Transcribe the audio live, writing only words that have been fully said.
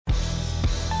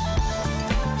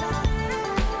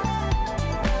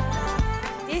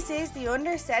is the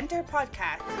Under Centre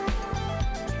Podcast.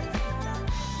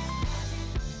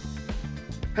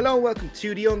 Hello and welcome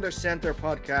to the Under Centre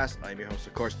Podcast. I'm your host,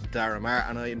 of course, Darren Marr,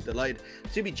 and I am delighted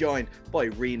to be joined by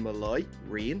Rian Malloy.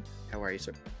 Rian, how are you,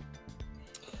 sir?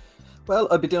 Well,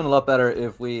 I'd be doing a lot better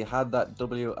if we had that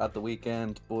W at the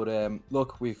weekend, but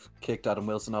look, we've kicked Adam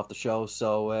Wilson off the show,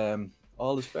 so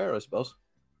all is fair, I suppose.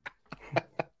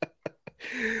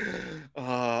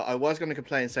 I was going to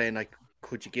complain saying, like,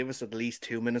 could you give us at least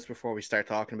 2 minutes before we start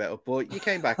talking about it? But you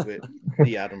came back with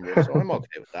the Adam Wilson, so I'm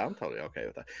okay with that. I'm totally okay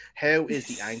with that. How is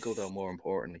the ankle, though, more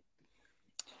importantly?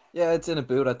 Yeah, it's in a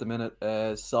boot at the minute.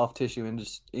 Soft tissue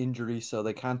injury, so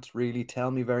they can't really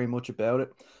tell me very much about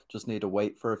it. Just need to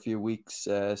wait for a few weeks,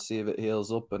 see if it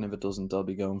heals up, and if it doesn't, I'll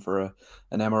be going for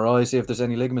an MRI, see if there's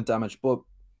any ligament damage. But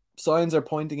signs are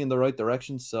pointing in the right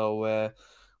direction, so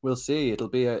we'll see. It'll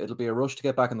be a rush to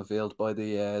get back in the field by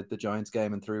the Giants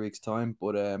game in 3 weeks' time.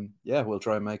 But yeah, we'll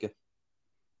try and make it.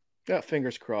 Yeah,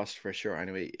 fingers crossed for sure.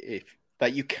 Anyway, if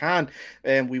that you can,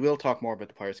 we will talk more about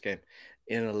the Pirates game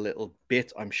in a little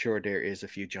bit. I'm sure there is a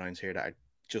few Giants here that are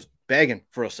just begging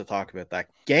for us to talk about that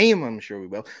game. I'm sure we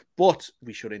will. But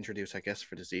we should introduce our guests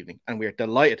for this evening. And we are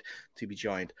delighted to be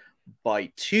joined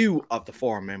by two of the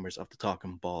four members of the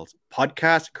Talkin Balls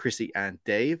Podcast, Chrissie and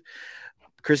Dave.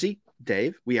 Chrissie,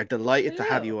 Dave, we are delighted to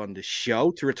have you on the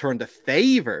show to return the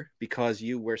favor because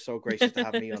you were so gracious to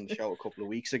have me on the show a couple of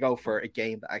weeks ago for a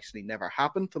game that actually never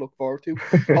happened to look forward to.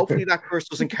 Hopefully that curse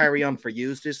doesn't carry on for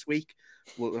you this week.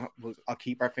 I'll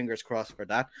keep our fingers crossed for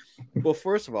that. But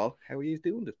first of all, how are you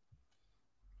doing?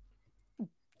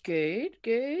 Good.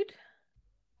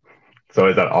 So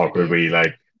is that awkward where you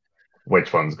like,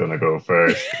 which one's gonna go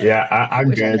first? Yeah, I'm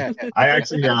good. I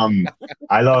actually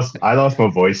I lost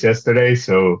my voice yesterday,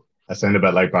 so I sound a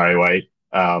bit like Barry White.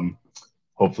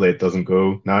 Hopefully it doesn't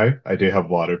go now. I do have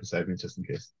water beside me just in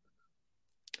case.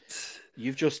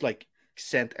 You've just like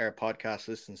sent our podcast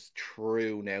listens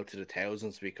through now to the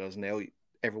thousands because now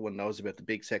everyone knows about the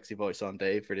big sexy voice on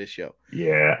Dave for this show.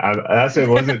 Yeah, that's it.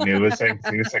 Wasn't new. It's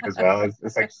sick as well.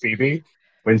 It's like Phoebe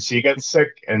when she gets sick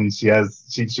and she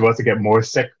wants to get more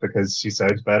sick because she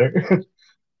sounds better.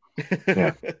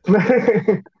 Yeah.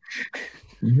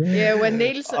 Yeah, when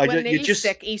Neil's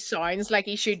sick, he sounds like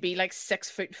he should be like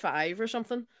 6'5" or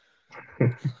something.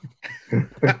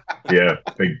 Yeah,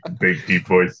 big deep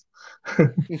voice.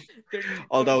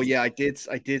 Although, yeah, I did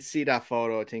see that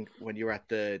photo. I think when you were at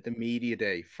the media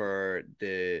day for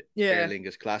the Aer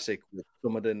Lingus Classic with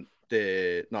some of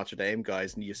the Notre Dame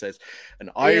guys, and you says an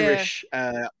Irish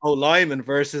lineman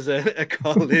versus a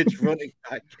college running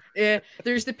back. Yeah,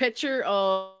 there's the picture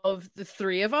of the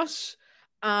three of us.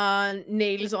 And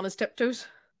Neil's on his tiptoes.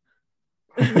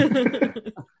 Well, it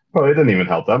didn't even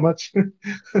help that much.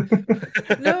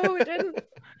 No, it didn't.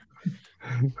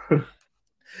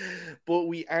 But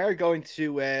we are going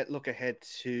to look ahead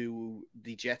to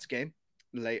the Jets game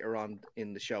later on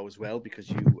in the show as well, because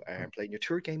you are playing your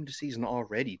third game of the season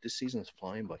already. This season is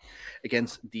flying by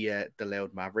against the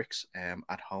Louth Mavericks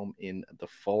at home in the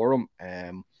Forum.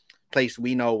 Place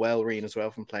we know well, Rian, as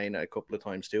well, from playing it a couple of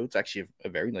times too. It's actually a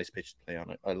very nice pitch to play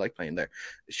on. I like playing there.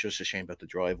 It's just a shame about the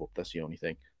drive up. That's the only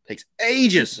thing. It takes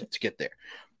ages to get there.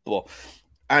 But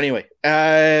anyway,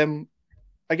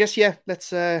 I guess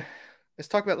let's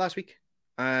talk about last week.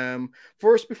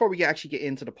 First, before we actually get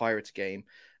into the Pirates game,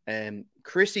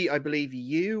 Chrissie, I believe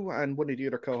you and one of the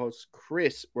other co-hosts,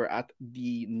 Chris, were at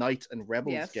the Knights and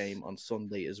Rebels game on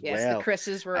Sunday as well. Yes, the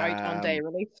Chris's were out on day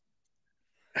release.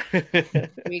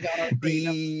 We got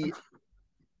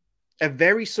a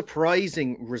very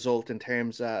surprising result in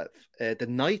terms of the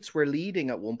Knights were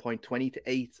leading at 1 point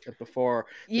 20-8 before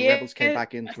the Rebels came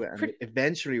back into it and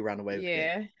eventually ran away with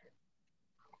it.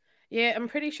 Yeah, I'm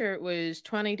pretty sure it was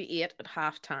 20-8 at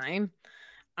halftime.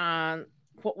 And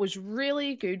what was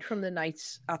really good from the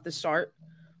Knights at the start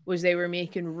was they were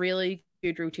making really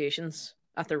good rotations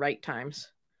at the right times,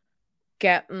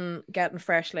 getting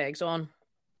fresh legs on.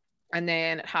 And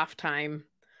then at halftime,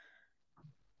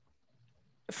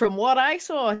 from what I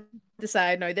saw,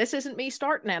 decide now this isn't me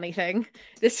starting anything.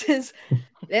 This is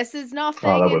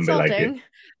nothing insulting.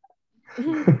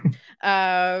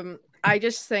 I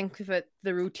just think that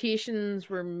the rotations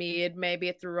were made maybe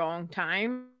at the wrong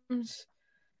times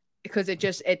because it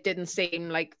didn't seem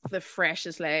like the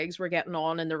freshest legs were getting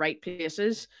on in the right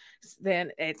places.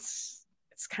 Then it's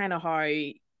kind of how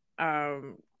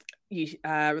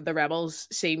the Rebels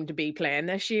seem to be playing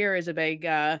this year is a big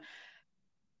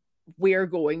we're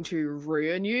going to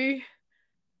ruin you,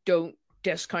 don't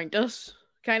discount us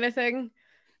kind of thing.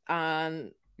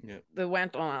 And they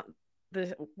went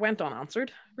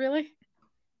unanswered, really.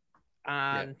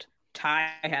 And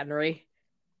Ty Henry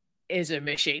is a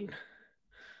machine.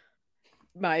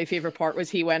 My favorite part was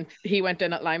he went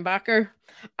in at linebacker,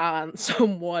 and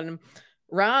someone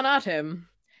ran at him.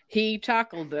 He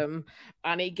tackled them,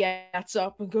 and he gets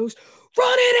up and goes,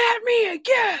 "Run it at me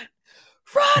again!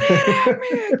 Run it at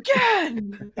me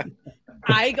again!"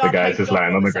 I got the guy's just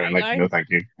lying on the ground like, sideline. no, thank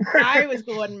you. I was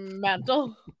going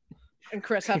mental, and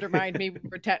Chris had to remind me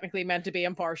we're technically meant to be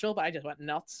impartial, but I just went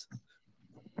nuts.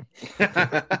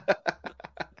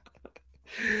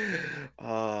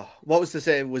 What was the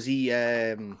say? Was he?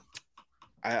 I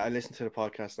listened to the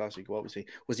podcast last week. What was he?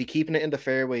 Was he keeping it in the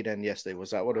fairway then yesterday?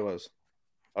 Was that what it was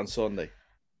on Sunday?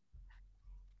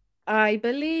 I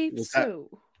believe Was that-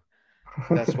 so.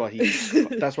 That's what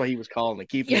he was calling it,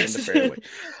 keeping it in the fairway.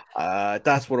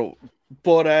 That's what.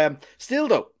 But still,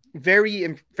 though, very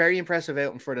impressive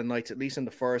outing for the Knights, at least in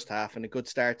the first half, and a good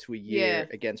start to a year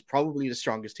against probably the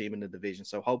strongest team in the division.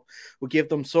 So hope we'll give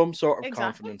them some sort of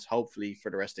confidence, hopefully, for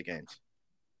the rest of the games.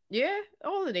 Yeah,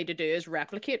 all they need to do is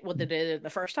replicate what they did in the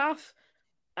first half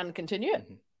and continue it.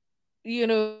 You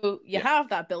have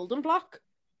that building block,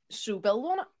 so build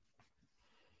on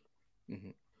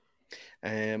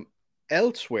it.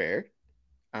 Elsewhere,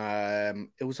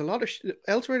 it was a lot of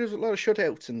elsewhere. There was a lot of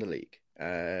shutouts in the league.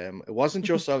 It wasn't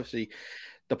just obviously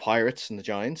the Pirates and the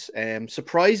Giants.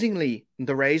 Surprisingly,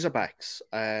 the Razorbacks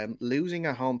losing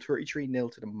at home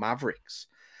 33-0 to the Mavericks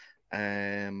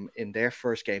in their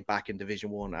first game back in Division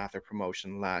 1 after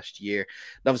promotion last year.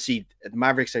 And obviously, the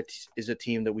Mavericks is a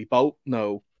team that we both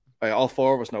know, all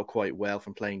four of us know quite well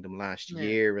from playing them last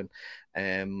year,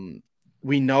 and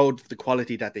we know the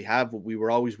quality that they have, but we were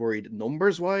always worried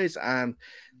numbers-wise, and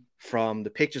from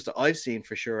the pictures that I've seen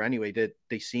for sure anyway,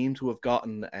 they seem to have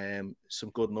gotten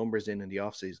some good numbers in the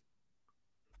offseason.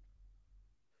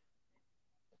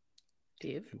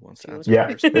 Dave, who wants to answer? Yeah,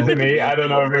 is it me? I don't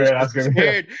know if you're asking me.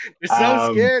 You're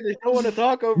so scared. They don't want to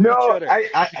talk over each other.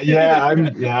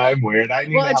 I'm weird.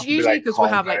 It's usually because we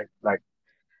have like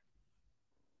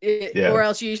or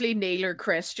else usually Neil or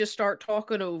Chris just start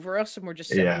talking over us, and we're just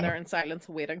sitting there in silence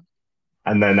waiting.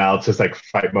 And then I'll just like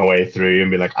fight my way through and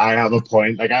be like, I have a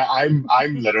point. Like I'm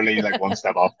literally like one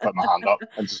step off, put my hand up,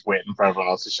 and just waiting for everyone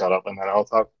else to shut up, and then I'll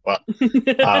talk. But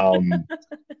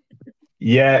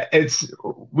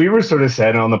we were sort of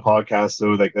saying on the podcast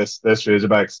though, like this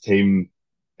Razorbacks team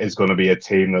is going to be a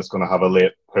team that's going to have a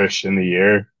late push in the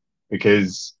year,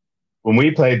 because when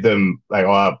we played them,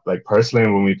 personally,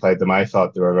 when we played them, I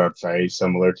thought they were a very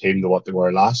similar team to what they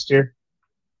were last year.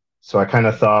 So I kind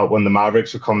of thought when the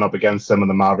Mavericks were coming up against them, and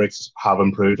the Mavericks have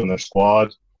improved on their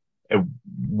squad, it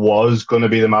was going to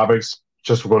be the Mavericks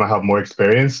just were going to have more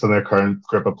experience than their current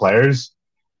group of players.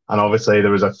 And obviously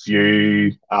there was a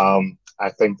few,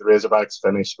 I think the Razorbacks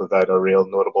finished without a real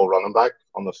notable running back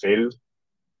on the field.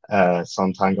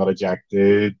 Sometime got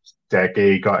ejected,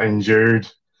 Decky got injured.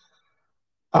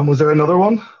 And was there another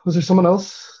one? Was there someone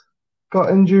else got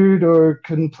injured or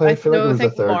couldn't play? I feel like there was a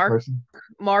third person.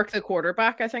 Mark, the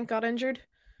quarterback, I think, got injured.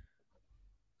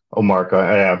 Oh, Mark,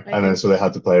 yeah. And then so they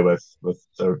had to play with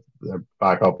their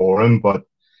backup Oren. But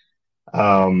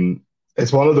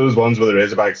it's one of those ones where the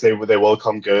Razorbacks, they will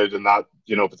come good. And that,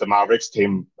 but the Mavericks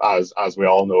team, as we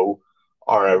all know,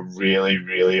 are a really,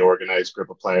 really organized group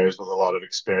of players with a lot of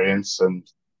experience. And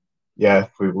yeah,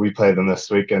 we play them this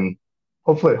week, and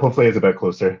hopefully it's a bit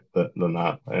closer than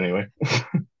that anyway.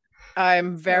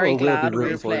 I'm very glad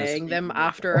we're playing them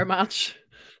after a match.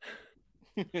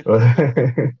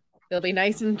 They'll be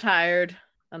nice and tired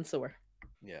and sore.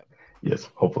 Yeah. Yes,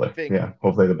 hopefully.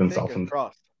 Hopefully they've been softened.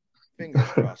 Fingers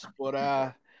crossed.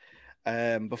 But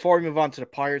before we move on to the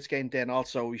Pirates game, then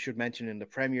also we should mention in the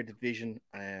Premier Division,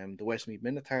 the Westmeath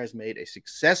Minotaurs made a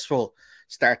successful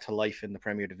start to life in the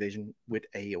Premier Division with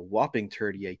a whopping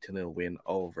 38-0 win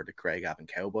over the Craigavon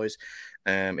Cowboys.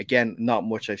 Again, not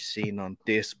much I've seen on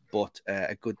this, but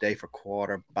a good day for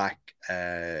quarterback.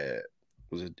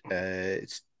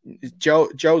 It's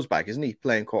Joe's back, isn't he?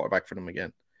 Playing quarterback for them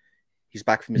again. He's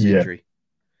back from his injury.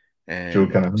 Joe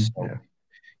Cunningham.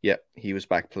 Yeah, he was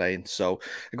back playing. So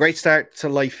a great start to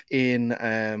life in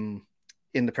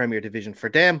the Premier Division for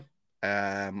them.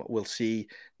 We'll see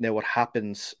now what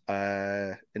happens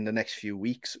in the next few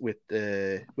weeks with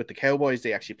the Cowboys.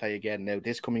 They actually play again now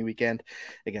this coming weekend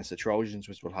against the Trojans,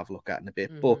 which we'll have a look at in a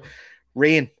bit. But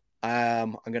Rain,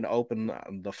 I'm going to open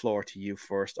the floor to you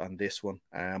first on this one.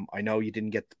 I know you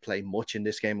didn't get to play much in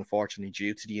this game, unfortunately,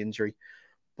 due to the injury.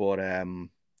 But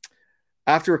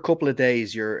after a couple of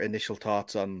days, your initial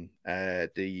thoughts on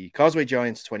the Causeway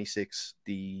Giants 26,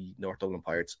 the North Dublin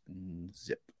Pirates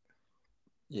zip.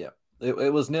 Yeah,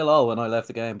 it was 0-0 when I left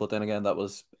the game, but then again, that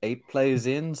was 8 plays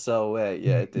in, so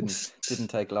it didn't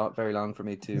take very long for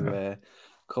me to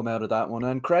come out of that one.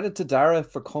 And credit to Dara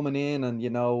for coming in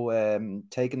and,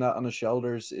 taking that on his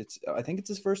shoulders. I think it's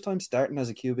his first time starting as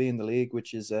a QB in the league,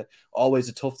 which is always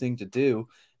a tough thing to do.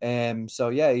 So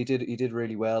yeah, he did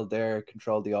really well there,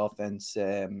 controlled the offense.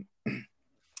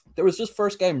 There was just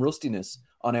first game rustiness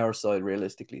on our side,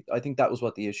 realistically. I think that was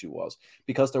what the issue was,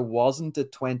 because there wasn't a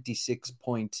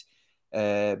 26-point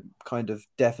kind of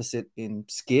deficit in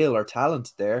skill or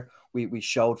talent there. We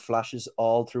showed flashes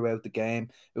all throughout the game.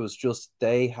 It was just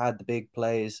they had the big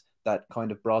plays that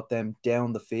kind of brought them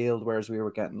down the field, whereas we were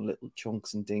getting little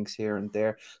chunks and dinks here and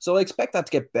there. So I expect that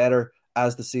to get better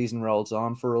as the season rolls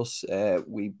on for us.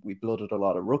 We blooded a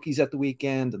lot of rookies at the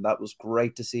weekend, and that was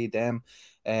great to see them.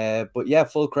 But yeah,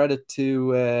 full credit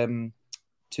to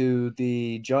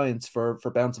the Giants for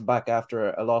bouncing back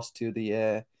after a loss to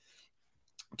the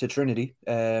to Trinity.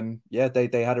 They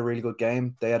had a really good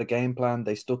game. They had a game plan.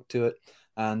 They stuck to it,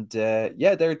 and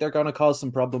they're going to cause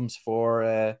some problems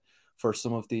for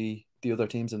some of the other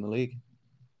teams in the league.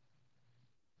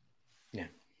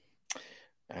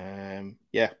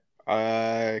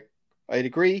 I'd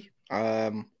agree.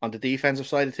 On the defensive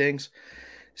side of things,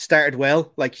 started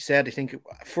well, like you said. I think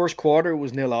first quarter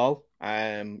was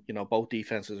 0-0. Both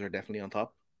defenses are definitely on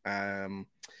top. The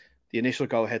initial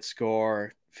go-ahead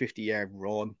score, 50-yard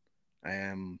run.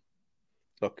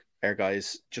 Look, our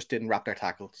guys just didn't wrap their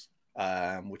tackles,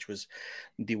 which was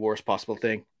the worst possible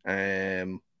thing.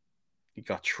 You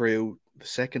got through the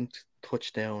second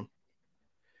touchdown.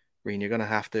 Reen, you're going to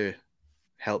have to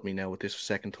help me now with this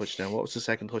second touchdown. What was the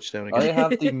second touchdown again? I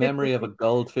have the memory of a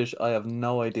goldfish. I have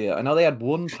no idea. I know they had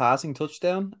one passing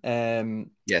touchdown.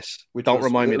 Yes. Which Don't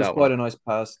remind me that one. It was quite a nice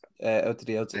pass out to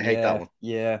the outside. I hate that one.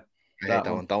 Yeah. I hate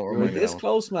that one. Don't remind me this that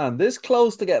close, man. This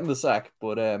close to getting the sack.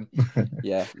 But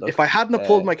yeah. Look, if I hadn't have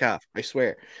pulled my calf, I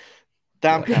swear.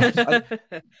 Damn calf.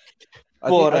 I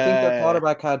think their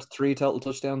quarterback had 3 total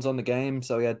touchdowns on the game,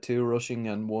 so he had 2 rushing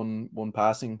and one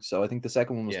passing. So I think the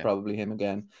second one was probably him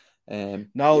again. There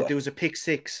was a pick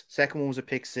 6. Second one was a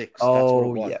pick 6. Oh, that's what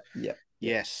it was. Yeah.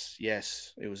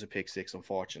 Yes, it was a pick 6,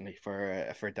 unfortunately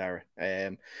for Dara.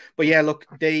 But yeah, look,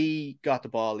 they got the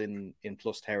ball in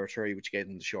plus territory, which gave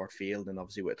them the short field, and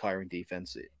obviously with a tiring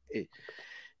defense, it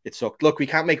sucked. Look, we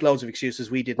can't make loads of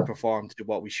excuses. We didn't perform to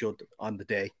what we should on the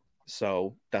day.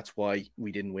 So that's why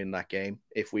we didn't win that game.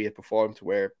 If we had performed to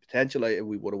where potentially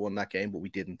we would have won that game, but we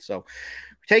didn't. So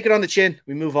we take it on the chin.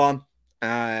 We move on.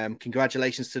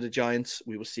 Congratulations to the Giants.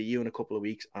 We will see you in a couple of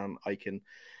weeks, and I can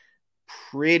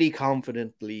pretty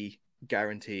confidently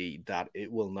guarantee that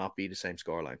it will not be the same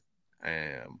scoreline.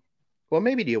 Well,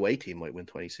 maybe the away team might win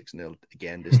 26-0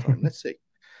 again this time. Let's see.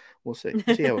 We'll see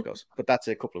how it goes. But that's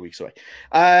a couple of weeks away.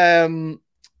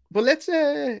 But let's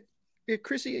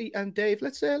Chrissie and Dave,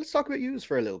 let's talk about yous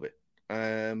for a little bit,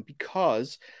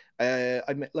 because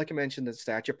like I mentioned at the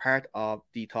start, you're part of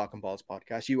the Talkin Balls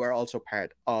podcast. You are also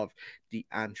part of the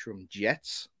Antrim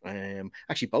Jets.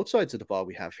 Actually, both sides of the ball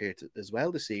we have here as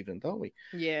well this evening, don't we?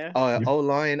 Yeah.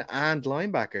 O-line and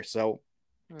linebacker. So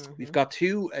we've got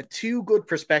two good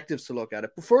perspectives to look at it.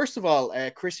 But first of all,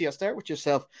 Chrissie, I'll start with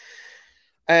yourself.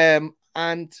 And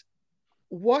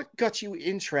what got you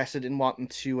interested in wanting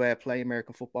to play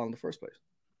American football in the first place?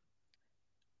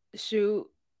 So,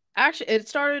 actually, it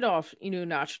started off,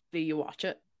 naturally you watch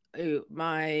it. Two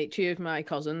of my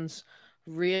cousins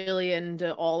really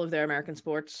into all of their American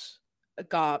sports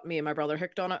got me and my brother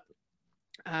hooked on it.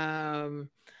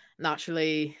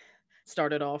 Naturally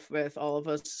started off with all of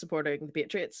us supporting the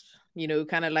Patriots,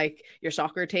 kind of like your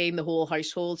soccer team, the whole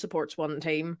household supports one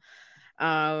team.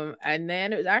 And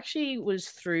then it was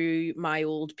through my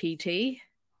old PT.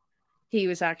 He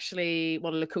was actually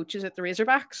one of the coaches at the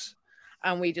Razorbacks,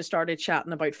 and we just started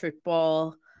chatting about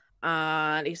football.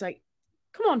 And he's like,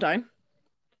 "Come on down.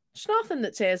 There's nothing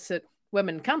that says that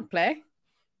women can't play."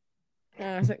 And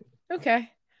I was like,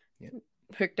 "Okay." Yeah.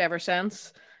 Hooked ever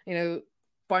since.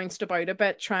 Bounced about a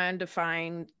bit, trying to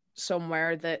find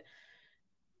somewhere that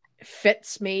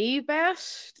fits me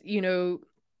best.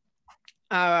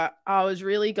 I was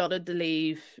really gutted to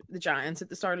leave the Giants at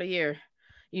the start of the year.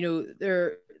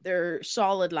 They're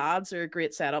solid lads. They're a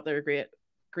great setup. They're a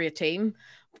great team.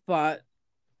 But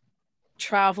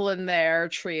traveling there,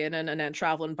 training, and then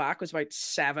traveling back was about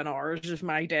 7 hours of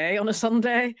my day on a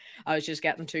Sunday. I was just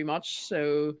getting too much.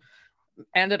 So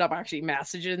ended up actually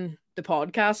messaging the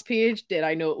podcast page. Did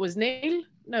I know it was Neil?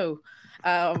 No.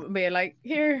 Being like,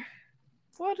 here,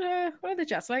 what are the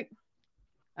Jets like?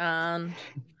 And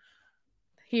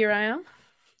here I am.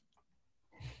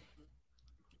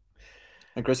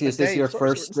 And Chrissie, is this your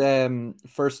first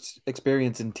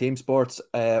experience in team sports,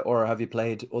 or have you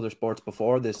played other sports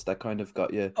before this that kind of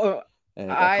got you?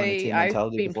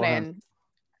 I've been playing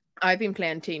I've been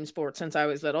playing team sports since I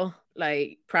was little.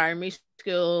 Like primary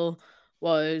school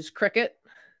was cricket.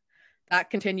 That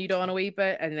continued on a wee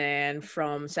bit. And then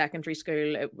from secondary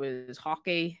school, it was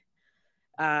hockey.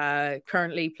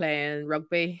 Currently playing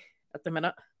rugby at the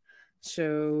minute.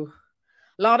 So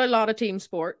a lot of team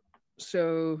sport.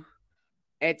 So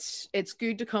it's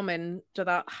good to come into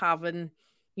that having,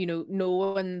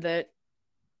 knowing that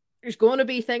there's going to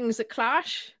be things that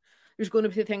clash. There's going to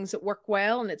be things that work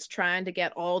well, and it's trying to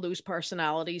get all those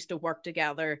personalities to work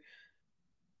together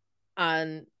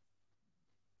and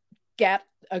get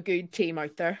a good team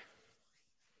out there.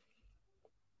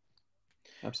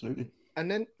 Absolutely. And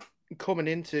then coming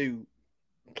into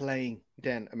playing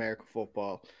then American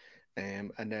football,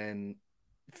 and then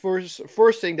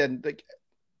first thing then, like,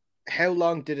 how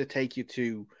long did it take you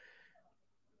to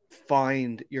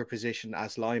find your position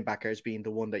as linebacker as being the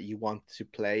one that you want to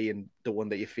play and the one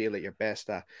that you feel that you're best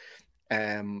at?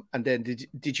 And then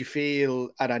did you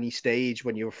feel at any stage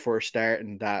when you were first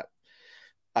starting that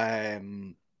I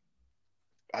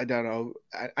don't know,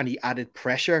 any added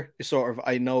pressure? Sort of,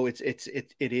 I know it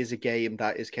is a game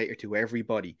that is catered to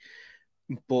everybody,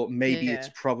 but maybe it's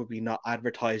probably not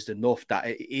advertised enough that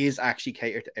it is actually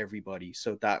catered to everybody.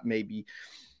 So that maybe,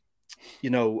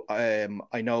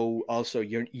 I know also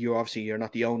you're obviously you're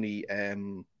not the only. I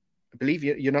believe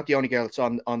you're not the only girl that's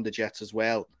on the Jets as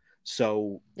well.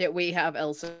 So yeah, we have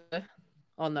Elsa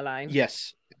on the line.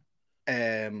 Yes.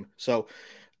 So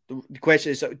the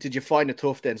question is, did you find it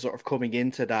tough then, sort of coming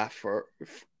into that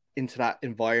into that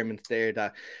environment there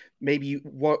that maybe you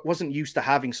wasn't used to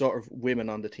having sort of women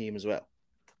on the team as well?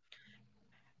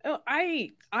 Oh,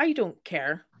 I don't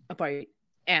care about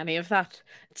any of that.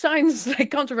 It sounds like a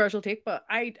controversial take, but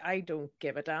I don't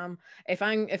give a damn. If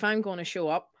I'm going to show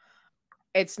up,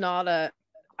 it's not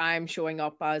I'm showing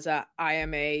up as I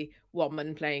am a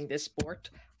woman playing this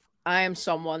sport. I am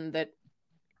someone that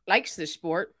likes this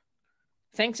sport,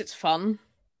 thinks it's fun.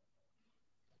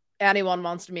 Anyone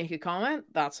wants to make a comment,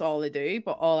 that's all they do.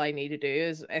 But all I need to do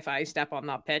is, if I step on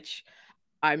that pitch,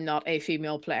 I'm not a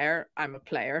female player, I'm a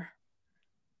player.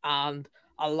 And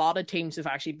a lot of teams have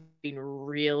actually been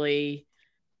really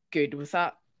good with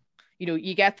that.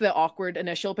 You get the awkward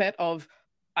initial bit of,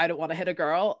 I don't want to hit a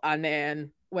girl. And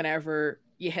then whenever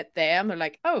you hit them, they're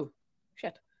like, oh,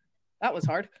 shit, that was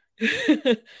hard.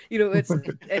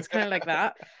 It's kind of like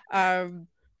that.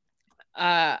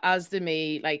 As to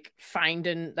me, like,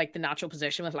 finding like the natural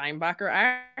position with linebacker,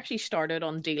 I actually started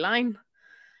on D-line.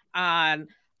 And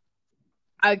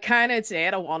I kind of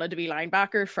said I wanted to be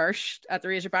linebacker first at the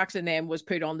Razorbacks, and then was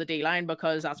put on the D-line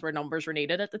because that's where numbers were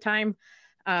needed at the time.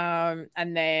 And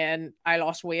then I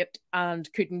lost weight and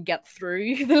couldn't get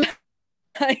through the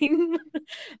line.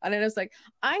 And then it's like,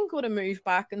 I'm going to move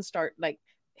back and start like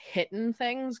hitting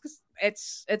things, because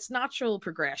it's natural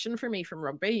progression for me from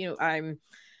rugby.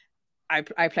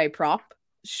 I play prop,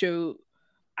 so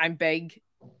I'm big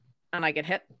and I get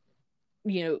hit.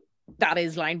 That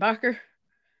is linebacker.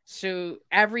 So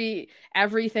everything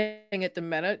at the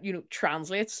minute,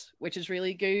 translates, which is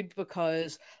really good,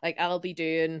 because like I'll be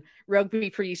doing rugby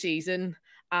pre-season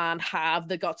and have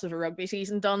the guts of a rugby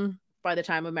season done by the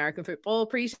time American football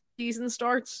pre-season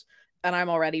starts, and I'm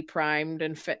already primed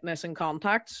in fitness and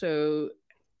contact. So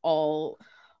all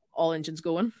engines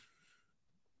going.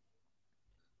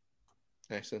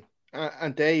 Excellent.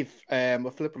 And Dave,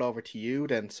 we'll flip it over to you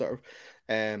then. Sort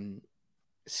of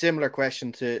similar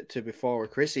question to before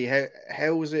with Chrissie.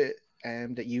 How was it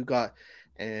that you got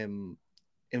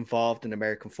involved in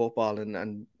American football,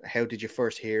 and how did you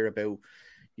first hear about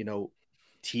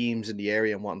teams in the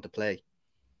area and wanting to play?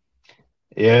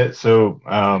 Yeah, so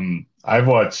I've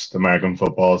watched American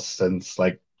football since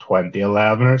like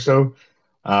 2011 or so.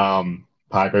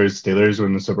 Packers, Steelers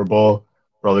win the Super Bowl.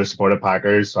 Brothers supported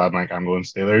Packers, so I'm going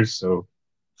Steelers. So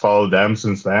followed them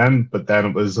since then. But then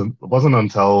it wasn't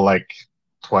until like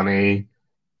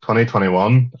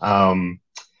 2021.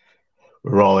 We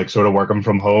were all like sort of working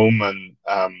from home, and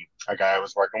a guy I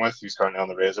was working with, who's currently on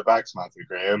the Razorbacks, Matthew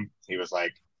Graham, he was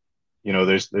like,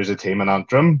 there's a team in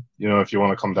Antrim, if you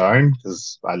want to come down,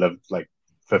 because I lived like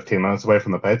 15 minutes away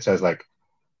from the pitch. I was like,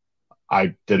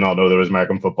 I did not know there was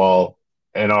American football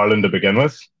in Ireland to begin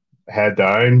with. Head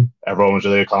down, everyone was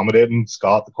really accommodating.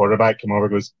 Scott, the quarterback, came over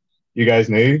and goes, you guys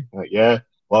new? I'm like, yeah,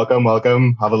 welcome,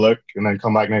 have a look, and then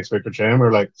come back next week for training.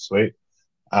 We're like, sweet.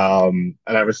 And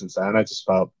ever since then, I just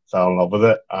fell in love with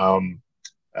it.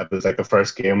 It was like the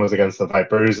first game was against the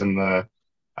Vipers, and I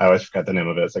always forget the name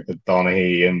of it. It's like the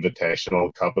Donaghy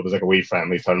Invitational Cup. It was like a wee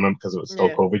friendly tournament because it was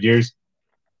still COVID years.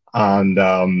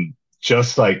 And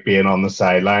just like being on the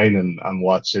sideline and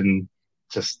watching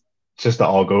just to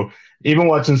all go. even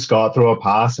watching Scott throw a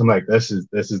pass, I'm like, this is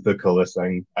the coolest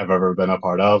thing I've ever been a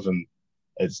part of, and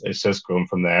it's just grown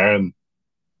from there. And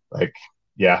like,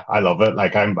 yeah, I love it.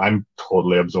 Like, I'm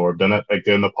totally absorbed in it. Like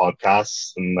doing the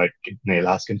podcasts and like Neil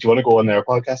asking, "Do you want to go on their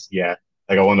podcast?" Yeah,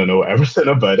 like I want to know everything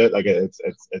about it. Like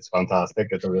it's fantastic.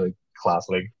 It's a really class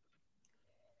league.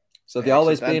 So have you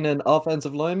always been an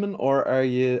offensive lineman, or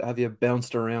have you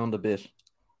bounced around a bit?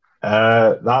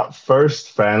 That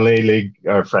first friendly league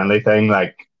or friendly thing,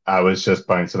 like I was just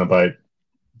bouncing about.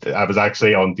 I was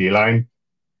actually on D line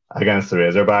against the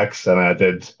Razorbacks, and I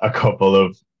did a couple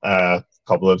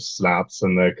of snaps,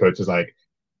 and the coach was like,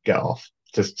 "Get off,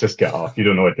 just get off. You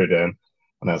don't know what you're doing."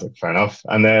 And I was like, "Fair enough."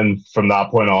 And then from that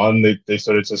point on, they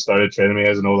sort of just started training me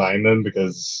as an O-lineman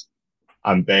because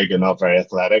I'm big and not very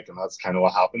athletic, and that's kind of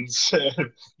what happens.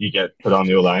 You get put on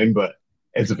the O-line, but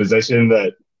it's a position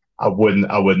that I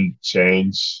wouldn't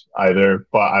change either.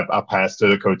 But I passed to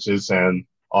the coaches saying,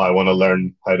 "Oh, I want to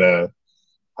learn how to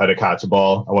catch a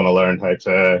ball. I want to learn how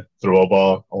to throw a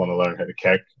ball. I want to learn how to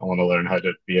kick. I want to learn how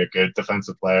to be a good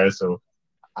defensive player." So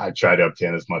I try to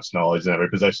obtain as much knowledge in every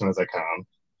position as I can.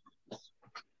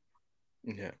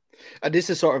 Yeah, and this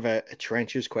is sort of a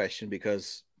trenches question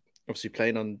because obviously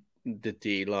playing on the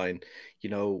D line,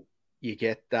 you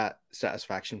get that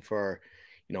satisfaction for,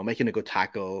 making a good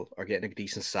tackle or getting a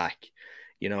decent sack.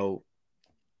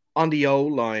 On the O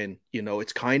line,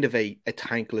 it's kind of a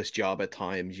thankless job at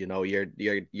times. You're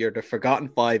the forgotten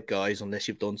five guys unless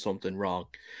you've done something wrong.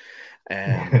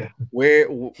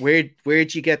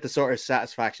 Where'd you get the sort of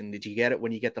satisfaction? Did you get it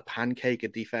when you get the pancake a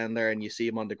defender and you see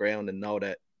him on the ground and know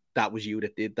that was you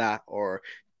that did that, or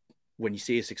when you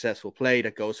see a successful play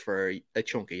that goes for a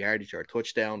chunk of yardage or a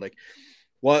touchdown? Like,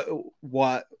 what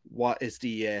is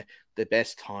the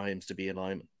best times to be a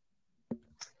lineman?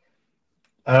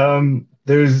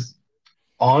 There's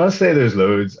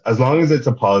loads. As long as it's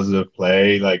a positive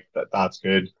play, like that's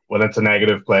good. When it's a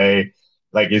negative play,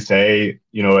 like you say,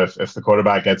 if the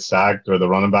quarterback gets sacked or the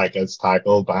running back gets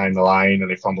tackled behind the line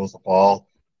and he fumbles the ball,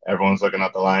 everyone's looking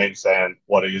at the line saying,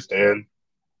 "What are you doing?"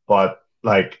 But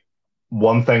like,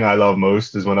 one thing I love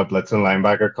most is when a blitzing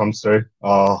linebacker comes through.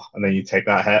 Oh, and then you take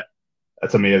that hit.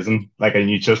 That's amazing. Like,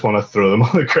 and you just want to throw them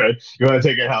on the ground. You want to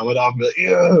take your helmet off and be like,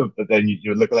 "Yeah," but then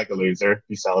you look like a loser if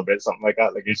you celebrate something like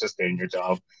that. Like, you're just doing your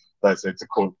job. It's a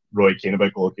quote Roy Keane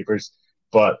about goalkeepers.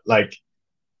 But like,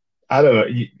 I don't know.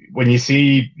 When you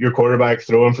see your quarterback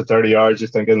throwing for 30 yards, you're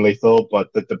thinking lethal.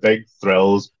 But the big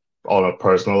thrills on a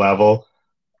personal level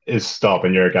is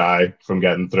stopping your guy from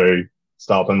getting through,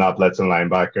 stopping that blitzing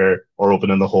linebacker, or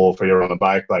opening the hole for your running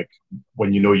back. Like,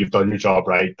 when you've done your job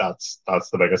right, that's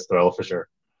the biggest thrill for sure.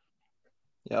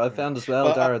 Yeah, I found as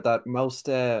well, Dara, that most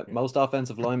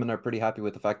offensive linemen are pretty happy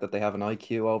with the fact that they have an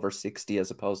IQ over 60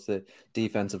 as opposed to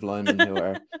defensive linemen who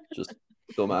are just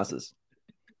dumbasses.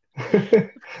 I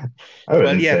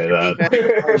wouldn't say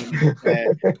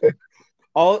that.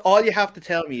 All you have to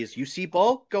tell me is you see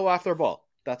ball, go after ball.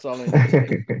 That's all I need to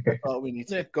say. That's all we need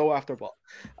to go after ball.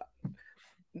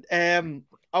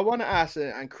 I want to ask,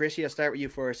 and Chrissy, I'll start with you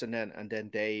first, and then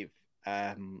Dave.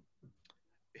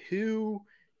 Who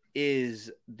is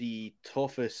the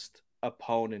toughest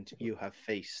opponent you have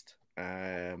faced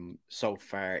so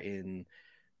far in?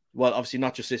 Well, obviously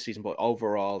not just this season, but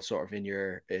overall, sort of in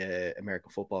your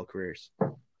American football careers.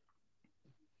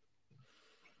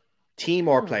 Team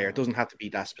or player, it doesn't have to be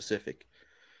that specific.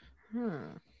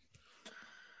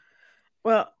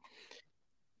 Well,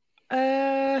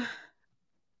 I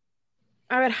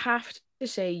would have to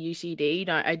say UCD.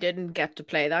 Now, I didn't get to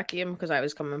play that game because I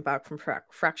was coming back from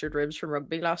fractured ribs from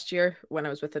rugby last year when I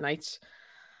was with the Knights.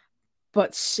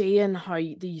 But seeing how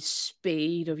the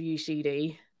speed of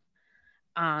UCD,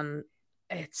 and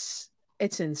it's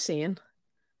insane.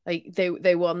 Like,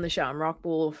 they won the Shamrock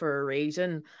Bowl for a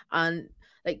reason, and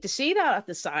like to see that at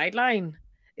the sideline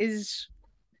is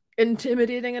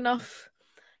intimidating enough.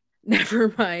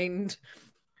 Never mind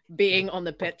being on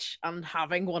the pitch and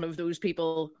having one of those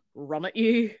people run at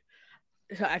you.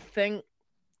 I think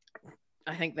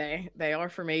they are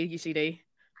for me, UCD.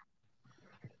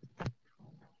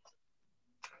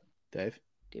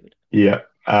 David? Yeah.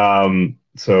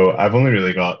 So I've only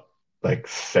really got like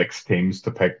 6 teams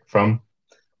to pick from.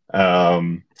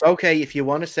 It's okay if you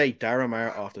want to say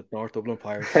Daramar off the North Dublin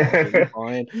Pirates. It's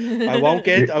fine. I won't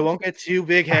get too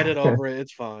big headed over it.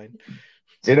 It's fine.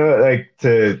 Do you know, like,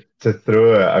 to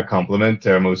throw a compliment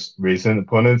to our most recent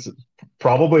opponents,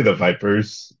 probably the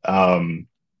Vipers.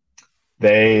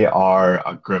 They are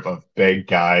a group of big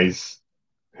guys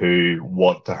who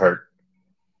want to hurt,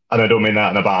 and I don't mean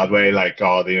that in a bad way. Like,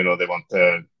 they want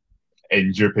to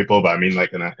injure people, but I mean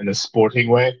like in a sporting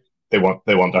way. They want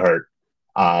to hurt,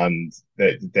 and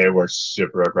they were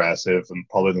super aggressive and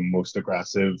probably the most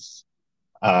aggressive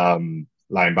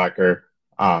linebacker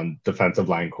and defensive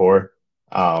line core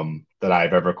that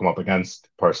I've ever come up against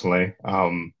personally.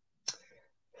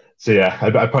 So yeah,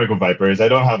 I'd probably go Vipers. I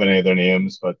don't have any of their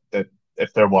names, but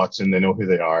if they're watching, they know who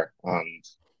they are, and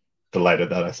delighted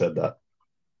that I said that.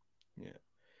 Yeah,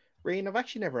 Reen, I've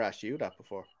actually never asked you that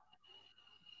before.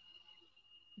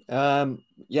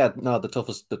 Yeah, no,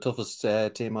 the toughest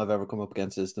team I've ever come up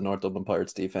against is the North Dublin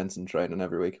Pirates defense in training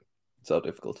every week. So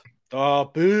difficult. Oh,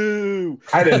 boo!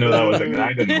 I didn't know that was a.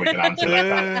 I didn't know we could answer like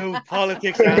that.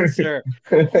 Politics answer.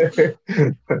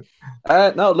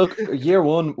 No, look, year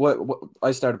one, what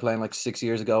I started playing like 6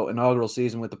 years ago, inaugural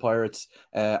season with the Pirates,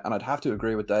 and I'd have to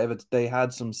agree with David. They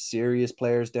had some serious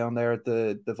players down there at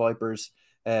the Vipers.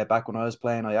 Back when I was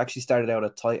playing, I actually started out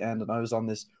at tight end, and I was on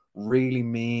this really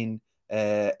mean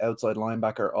outside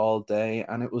linebacker all day,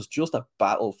 and it was just a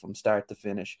battle from start to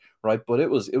finish, right? But it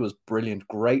was brilliant,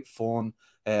 great fun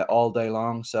all day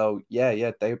long. So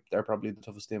yeah, they're probably the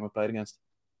toughest team I've played against.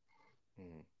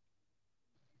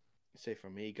 Say for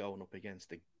me, going up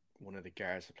against one of the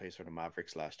guards that plays for the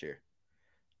Mavericks last year,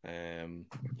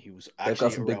 he was actually they've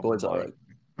got some big boys, all right.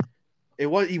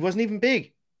 He wasn't even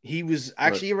big. He was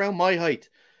actually around my height,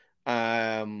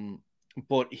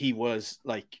 but he was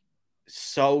like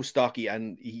so stocky,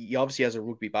 and he obviously has a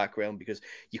rugby background because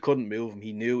you couldn't move him.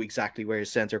 He knew exactly where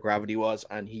his center of gravity was,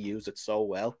 and he used it so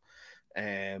well.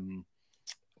 I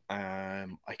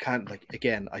can't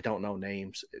I don't know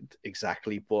names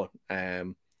exactly, but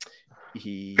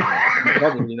he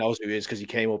probably knows who he is because he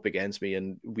came up against me,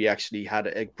 and we actually had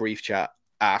a brief chat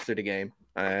after the game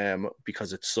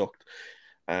because it sucked,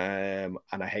 and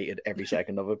I hated every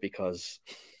second of it because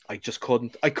I just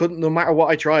couldn't. No matter what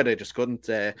I tried, I just couldn't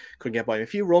get by him. A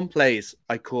few run plays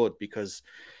I could because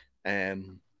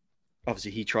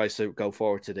obviously he tries to go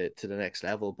forward to the next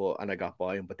level, and I got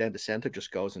by him. But then the center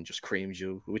just goes and just creams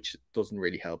you, which doesn't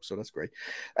really help. So that's great.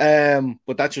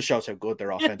 But that just shows how good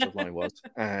their offensive line was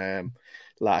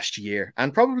last year,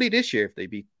 and probably this year if they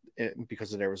beat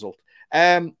because of their result.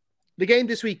 The game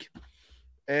this week,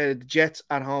 the Jets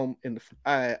at home in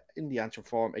the Antrim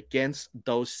Forum against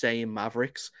those same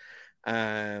Mavericks.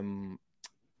 Tough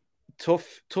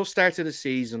start to the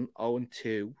season,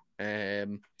 0-2.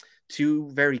 Two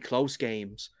very close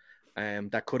games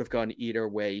that could have gone either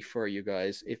way for you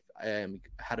guys if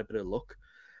had a bit of luck.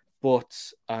 But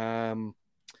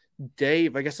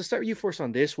Dave, I guess I'll start with you first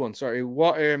on this one. Sorry,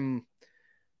 what are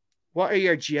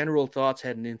your general thoughts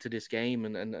heading into this game,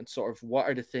 and sort of what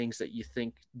are the things that you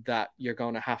think that you're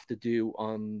going to have to do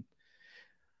on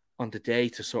the day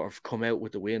to sort of come out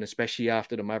with the win, especially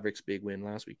after the Mavericks' big win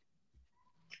last week?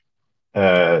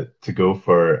 To go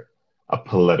for a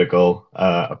political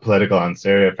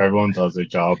answer. If everyone does their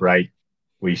job right,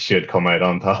 we should come out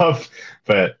on top.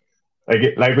 But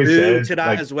like we said, to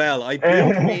that as well.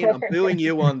 I'm booing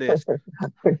you on this.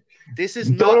 This is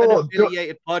not an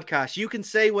affiliated podcast. You can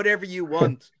say whatever you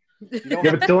want.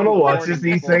 But Donald watches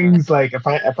these things. Like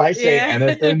if I say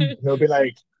anything, he'll be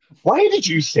like, "Why did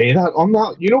you say that on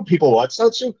that?" People watch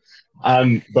that show.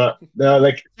 But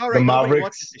like the Mavericks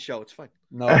watches the show. It's fine.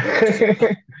 No,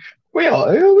 we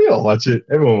all watch it.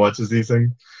 Everyone watches these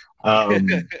things.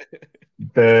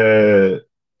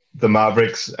 The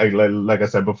Mavericks, like I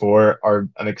said before, are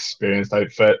an experienced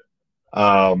outfit.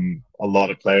 A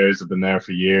lot of players have been there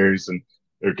for years, and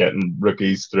they're getting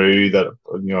rookies through that.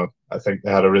 I think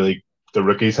the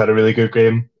rookies had a really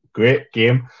great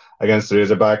game against the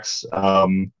Razorbacks.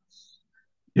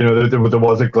 There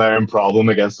was a glaring problem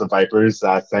against the Vipers.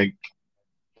 I think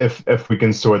if we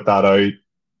can sort that out,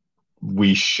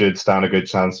 we should stand a good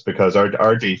chance because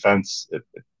our defense,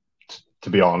 to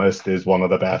be honest, is one of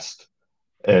the best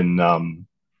in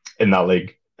that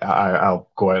league. I'll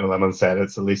go out on a limb and say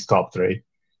it's at least top three.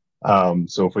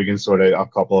 So if we can sort out a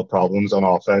couple of problems on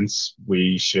offense,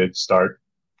 you should start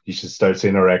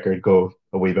seeing a record go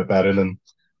a wee bit better than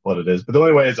what it is. But the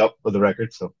only way is up with the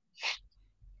record. So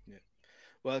yeah.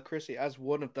 Well, Chrissie, as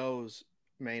one of those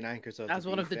main anchors of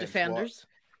one of the defenders.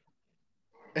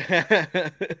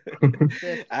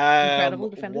 Incredible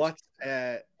defenders.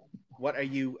 What are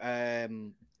you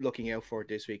looking out for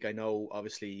this week? I know,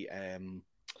 obviously,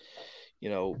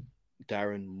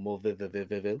 Darren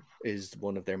Mulville is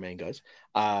one of their main guys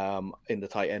in the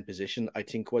tight end position. I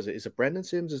think is it Brendan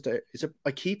Sims?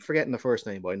 I keep forgetting the first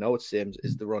name, but I know it's Sims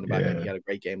is the running back, and he had a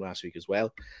great game last week as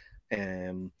well.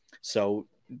 So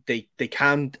they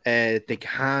can throw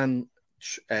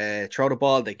the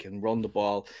ball, they can run the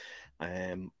ball.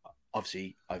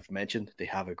 obviously, I've mentioned they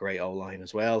have a great O-line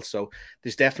as well. So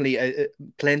there's definitely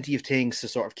plenty of things to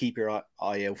sort of keep your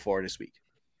eye out for this week.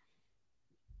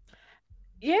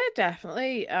 Yeah,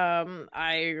 definitely.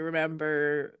 I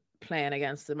remember playing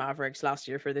against the Mavericks last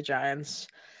year for the Giants,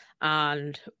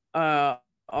 and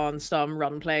on some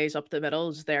run plays up the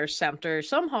middles, their center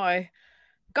somehow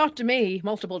got to me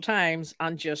multiple times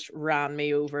and just ran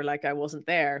me over like I wasn't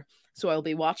there. So I'll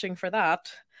be watching for that.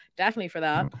 Definitely for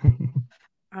that.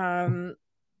 I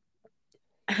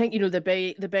think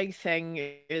the big thing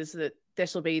is that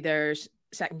this will be their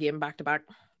second game back to back.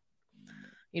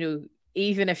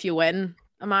 Even if you win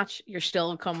a match, you're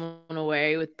still coming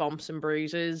away with bumps and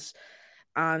bruises,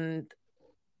 and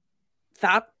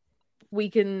that we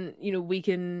can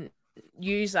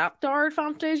use that to our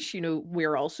advantage.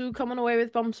 We're also coming away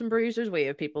with bumps and bruises. We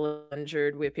have people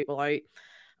injured, we have people out.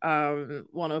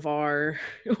 One of our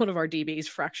DBs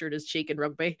fractured his cheek in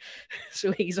rugby,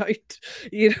 so he's out.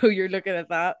 You're looking at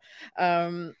that.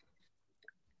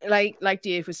 Like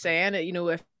Dave was saying,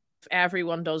 if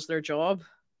everyone does their job,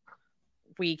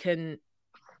 we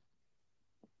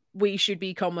should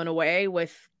be coming away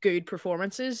with good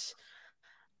performances.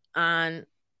 And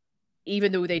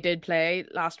even though they did play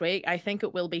last week, I think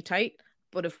it will be tight.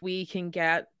 But if we can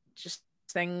get just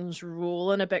things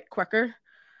rolling a bit quicker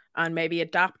and maybe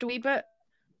adapt a wee bit,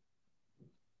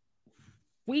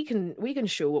 we can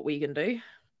show what we can do.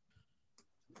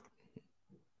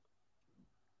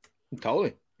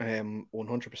 Totally.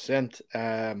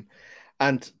 100%.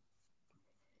 And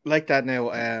like that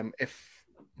now, if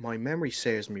my memory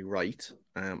serves me right,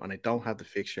 and I don't have the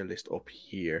fixture list up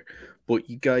here, but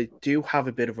you guys do have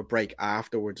a bit of a break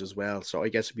afterwards as well. So I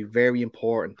guess it'd be very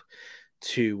important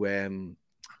to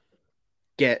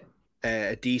get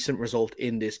a decent result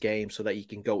in this game so that you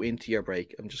can go into your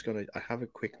break. I have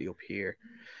it quickly up here.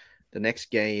 The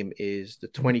next game is the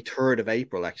 23rd of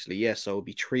April, actually. Yeah, so it'll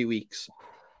be 3 weeks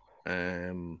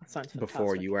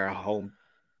before you are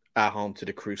at home to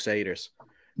the Crusaders.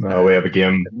 No, we have a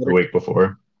game the week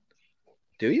before.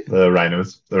 Do you? The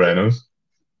Rhinos. The Rhinos,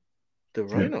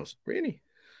 really?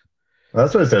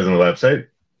 That's what it says on the website.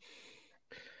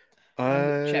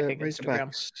 Checking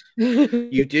Instagram.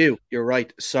 You do. You're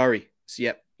right. Sorry.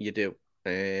 Yep, you do.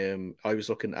 I was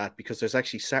looking at, because there's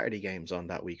actually Saturday games on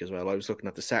that week as well. I was looking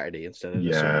at the Saturday instead of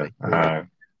the Sunday.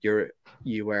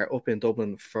 You were up in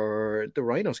Dublin for the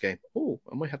Rhinos game. Oh,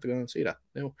 I might have to go and see that.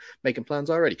 No, making plans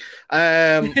already.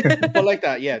 But like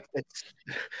that, yeah,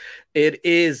 it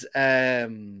is a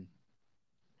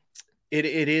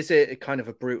kind of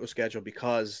a brutal schedule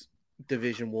because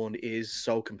Division 1 is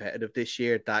so competitive this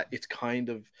year that it's kind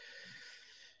of,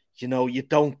 you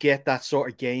don't get that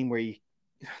sort of game where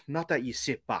not that you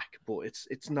sit back, but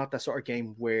it's not that sort of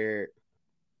game where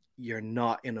you're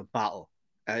not in a battle,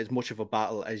 as much of a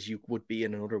battle as you would be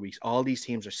in another week. All these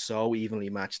teams are so evenly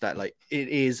matched that it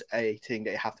is a thing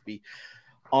that you have to be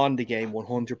on the game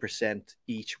 100%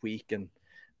 each week.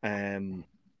 And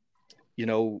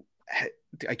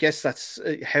I guess that's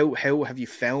how have you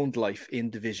found life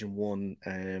in Division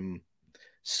 1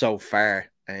 so far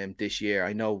this year?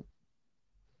 I know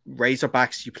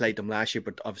Razorbacks, you played them last year,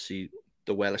 but obviously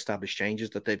the well-established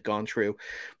changes that they've gone through.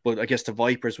 But I guess the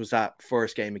Vipers was that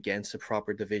first game against a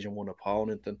proper Division 1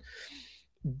 opponent. And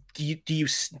do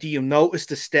you notice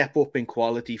the step up in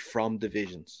quality from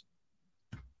divisions?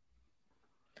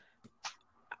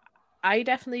 I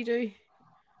definitely do.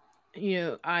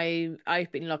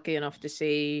 I've been lucky enough to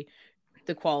see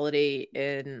the quality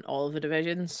in all of the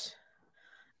divisions,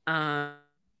 and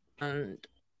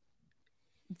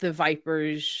the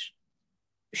Vipers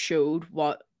showed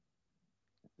what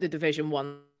the Division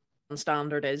 1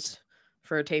 standard is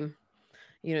for a team.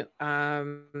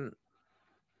 And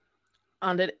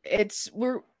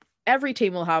every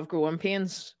team will have growing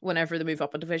pains whenever they move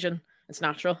up a division. It's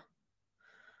natural.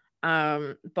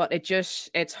 But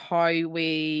it's how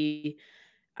we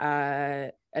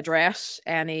address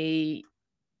any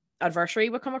adversary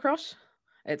we come across.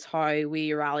 It's how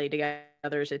we rally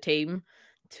together as a team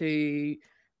to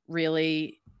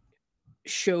really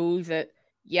show that,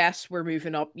 yes, we're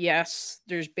moving up. Yes,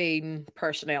 there's been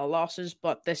personnel losses,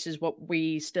 but this is what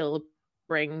we still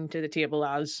bring to the table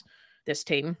as this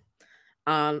team.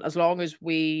 And as long as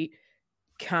we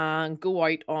can go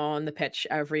out on the pitch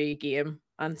every game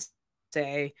and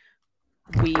say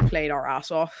we played our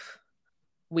ass off,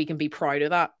 we can be proud of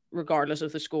that, regardless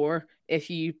of the score. If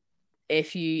you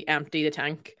empty the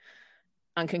tank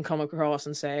and can come across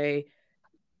and say,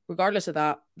 regardless of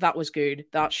that, that was good,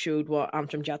 that showed what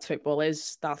Antrim Jets football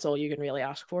is, that's all you can really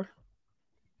ask for.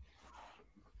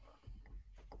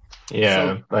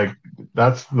 Yeah,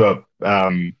 that's the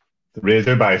the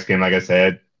Razorbacks game, like I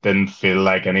said, didn't feel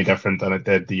like any different than it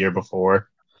did the year before.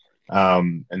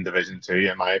 In Division Two,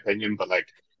 in my opinion, but like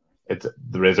the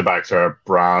Razorbacks are a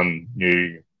brand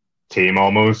new team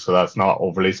almost, so that's not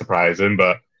overly surprising.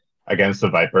 But against the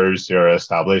Vipers, your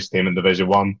established team in Division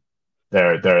One,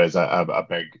 there is a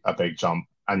big jump.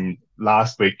 And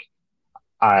last week,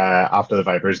 after the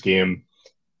Vipers game,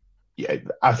 yeah,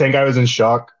 I think I was in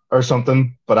shock or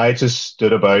something, but I just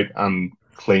stood about and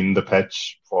cleaned the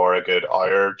pitch for a good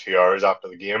hour, 2 hours after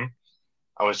the game.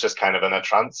 I was just kind of in a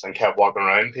trance and kept walking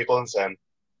around people and saying,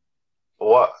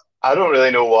 "What? I don't really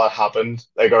know what happened,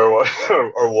 like or what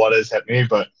or what has hit me,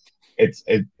 but it's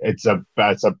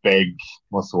a big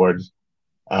what's the word?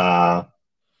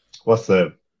 What's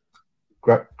the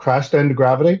crash down to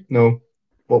gravity? No,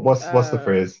 what's the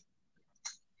phrase?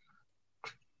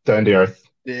 Down to earth.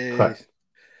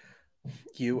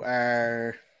 You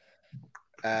are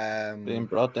being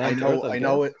brought down. I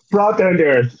know it. Brought down to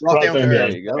earth. Brought down to There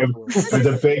earth. you go.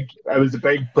 It was a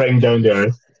big bring down to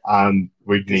earth, and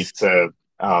we need to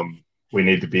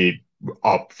be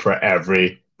up for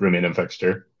every remaining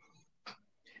fixture.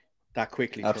 That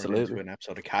quickly turned into an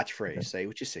episode of catchphrase. Say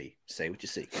what you see. Say what you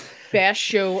see. Best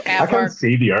show ever. I can't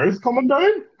see the earth coming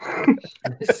down.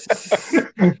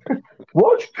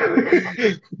 What?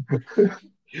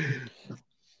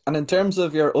 And in terms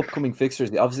of your upcoming fixtures,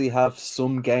 you obviously have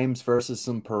some games versus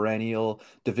some perennial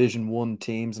Division 1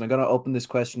 teams. And I'm going to open this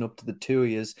question up to the two of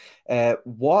you.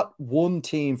 What one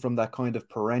team from that kind of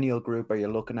perennial group are you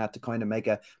looking at to kind of make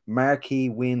a marquee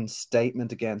win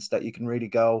statement against that you can really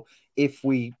go, if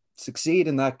we succeed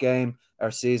in that game,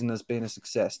 our season has been a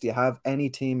success? Do you have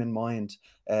any team in mind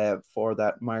for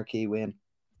that marquee win?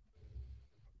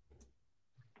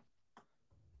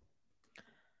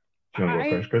 Do you want to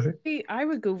go first, Chrissy? I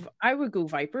would go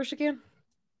Vipers again,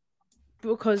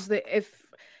 because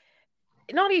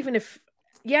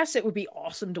yes, it would be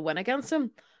awesome to win against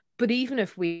them, but even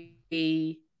if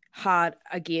we had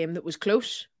a game that was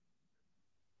close,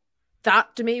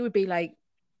 that to me would be like,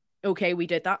 okay, we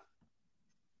did that.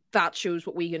 That shows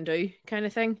what we can do, kind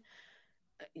of thing.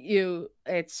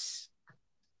 It's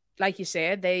like you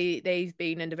said, they've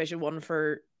been in Division 1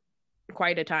 for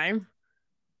quite a time.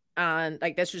 And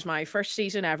like, this was my first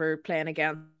season ever playing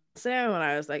against them, and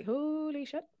I was like, holy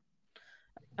shit.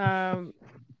 And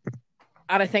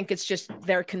I think it's just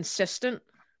they're consistent.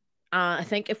 I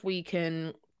think if we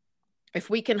can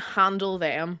handle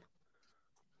them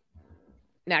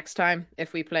next time,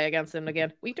 if we play against them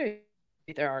again, we do.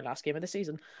 They're our last game of the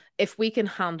season. If we can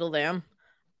handle them,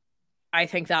 I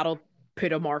think that'll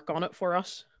put a mark on it for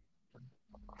us.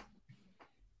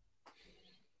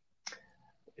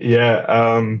 Yeah,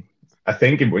 I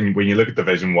think when you look at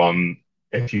Division 1,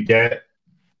 if you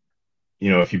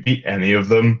beat any of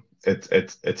them, it's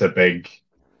a big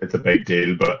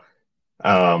deal. But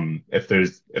if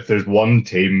there's one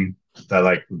team that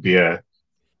like would be a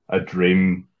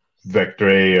dream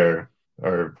victory or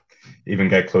even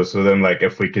get close to them, like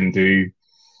if we can do.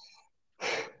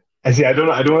 I don't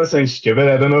want to sound stupid.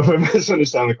 I don't know if I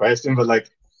misunderstand the question, but like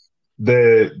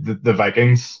the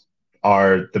Vikings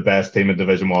are the best team in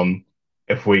Division 1.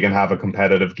 If we can have a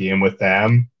competitive game with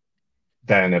them,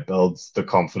 then it builds the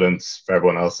confidence for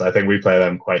everyone else. I think we play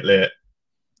them quite late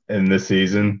in the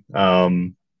season,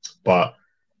 but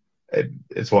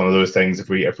it's one of those things. If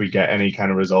we get any kind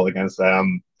of result against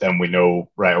them, then we know,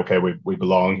 right? Okay, we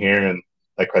belong here. And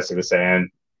like Chrissy was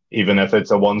saying, even if it's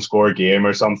a one-score game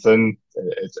or something,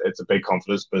 it's a big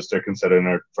confidence booster considering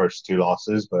our first two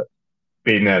losses. But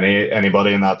beating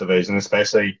anybody in that division,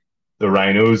 especially the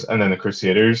Rhinos and then the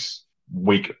Crusaders,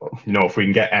 if we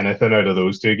can get anything out of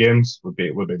those two games, would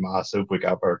be massive. Week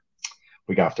after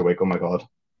week. Oh my god,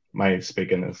 my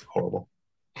speaking is horrible.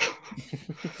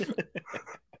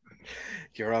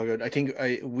 You're all good. I think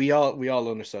we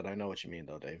all understood. I know what you mean,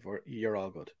 though, Dave. You're all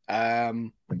good.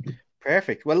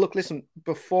 Perfect. Well, look, listen.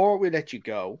 Before we let you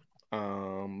go,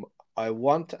 I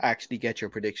want to actually get your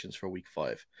predictions for Week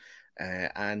 5,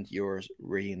 and yours,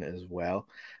 Reen, as well.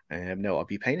 No, I'll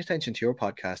be paying attention to your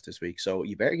podcast this week, so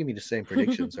you better give me the same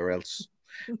predictions, or else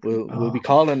we'll be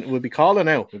calling. We'll be calling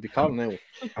out.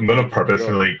 I'm gonna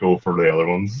purposefully go for the other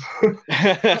ones.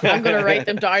 I'm gonna write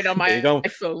them down on my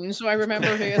phone so I remember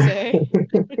who I say.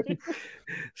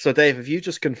 So, Dave, if you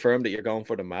just confirm that you're going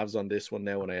for the Mavs on this one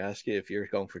now, when I ask you if you're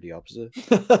going for the opposite,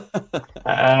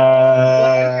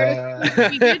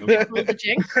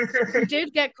 we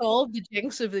did get called the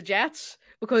jinx of the Jets,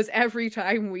 because every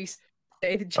time we say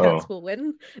the Jets will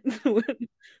win,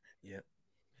 yeah,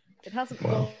 it hasn't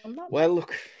gone that well.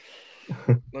 Look,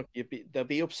 they'll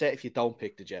be upset if you don't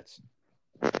pick the Jets.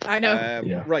 I know.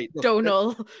 Yeah. Right. Look,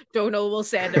 Donal will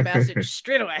send a message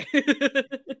straight away.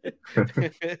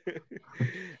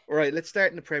 All right, let's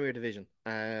start in the Premier Division.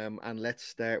 And let's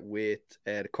start with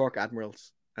the Cork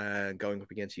Admirals going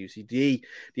up against UCD.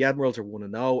 The Admirals are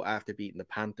 1-0 after beating the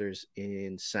Panthers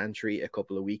in Santry a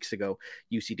couple of weeks ago.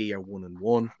 UCD are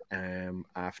 1-1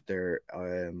 after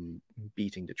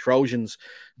beating the Trojans.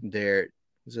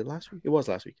 Was it last week? It was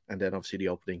last week. And then obviously the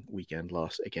opening weekend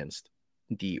loss against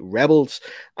the Rebels.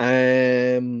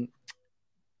 I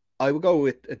will go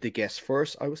with the guests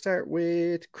first. I will start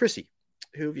with Chrissie.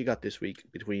 Who have you got this week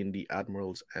between the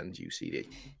Admirals and UCD?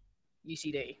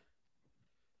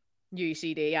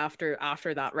 UCD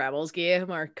after that Rebels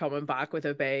game are coming back with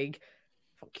a big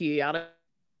fuck you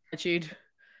attitude,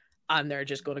 and they're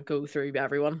just going to go through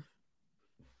everyone.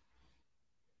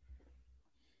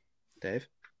 Dave?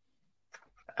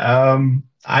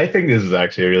 I think this is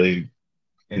actually a really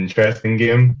interesting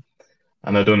game,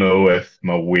 and I don't know if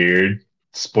my weird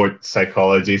sports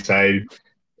psychology side.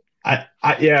 I'm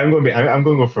going to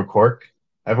go for Cork.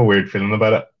 I have a weird feeling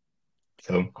about it,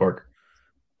 so Cork.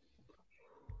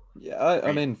 Yeah,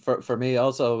 I mean, for me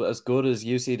also, as good as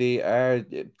UCD are,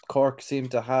 Cork seem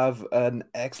to have an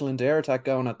excellent air attack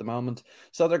going at the moment.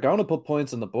 So they're going to put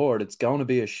points on the board. It's going to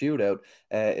be a shootout.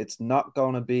 It's not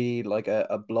going to be like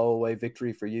a blow-away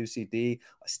victory for UCD.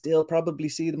 I still probably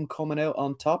see them coming out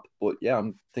on top. But yeah,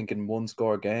 I'm thinking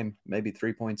one-score game, maybe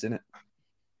 3 points in it.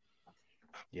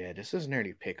 Yeah, this is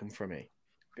nearly pick 'em for me.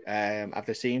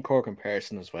 After seeing Cork in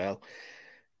person as well,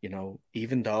 you know,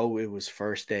 even though it was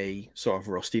first day sort of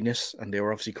rustiness and they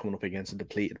were obviously coming up against a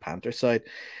depleted Panther side,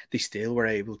 they still were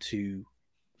able to,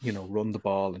 you know, run the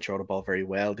ball and throw the ball very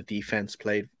well. The defense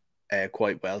played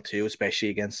quite well too, especially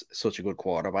against such a good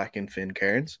quarterback in Finn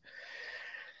Cairns.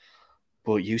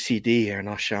 But UCD are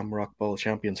not Shamrock Bowl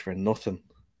champions for nothing.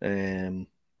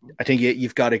 I think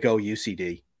you've got to go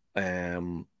UCD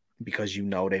because you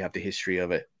know they have the history of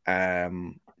it.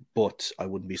 But I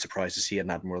wouldn't be surprised to see an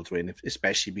Admirals win,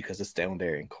 especially because it's down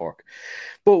there in Cork.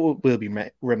 But will be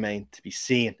remain to be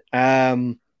seen.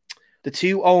 The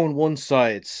 2-0-1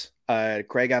 sides,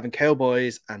 Craigavon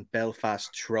Cowboys and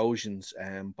Belfast Trojans.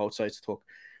 Both sides took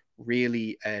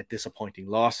really disappointing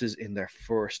losses in their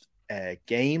first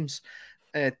games.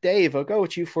 Dave, I'll go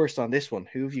with you first on this one.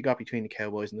 Who have you got between the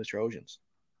Cowboys and the Trojans?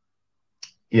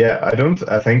 Yeah,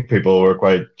 I think people were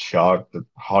quite shocked at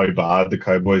how bad the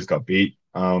Cowboys got beat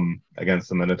against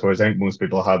the Minotaurs. I think most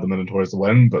people had the Minotaurs to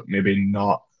win, but maybe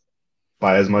not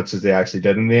by as much as they actually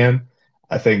did in the end.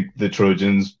 I think the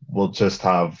Trojans will just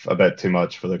have a bit too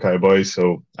much for the Cowboys,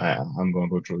 so I'm going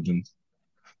to go Trojans.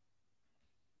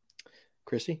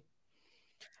 Chrissie?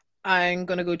 I'm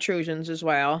going to go Trojans as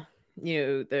well.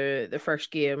 You know, the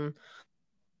first game,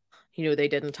 you know, they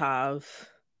didn't have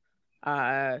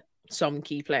some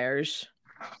key players,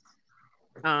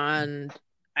 and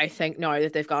I think now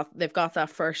that they've got that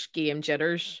first game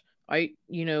jitters out,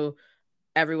 you know,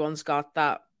 everyone's got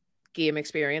that game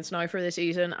experience now for the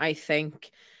season. I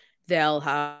think they'll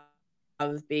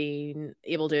have been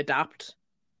able to adapt,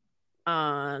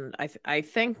 and I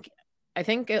think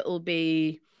it'll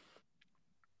be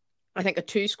a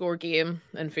 2-score game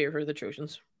in favor of the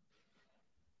Trojans.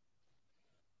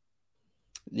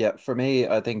 Yeah, for me,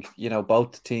 I think, you know,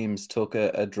 both teams took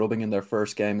a drubbing in their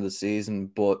first game of the season,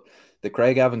 but the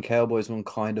Craigavon Cowboys one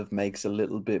kind of makes a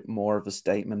little bit more of a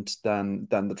statement than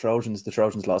the Trojans. The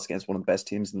Trojans lost against one of the best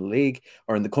teams in the league,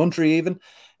 or in the country even.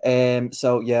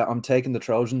 So yeah, I'm taking the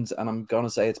Trojans, and I'm going to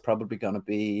say it's probably going to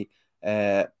be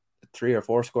a 3 or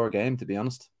 4 score game, to be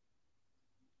honest.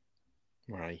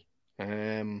 Right.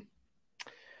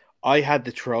 I had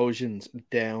the Trojans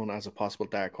down as a possible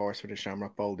dark horse for the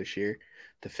Shamrock Bowl this year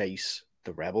to face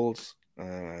the Rebels.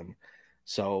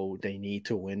 So they need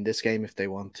to win this game if they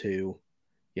want to,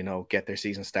 you know, get their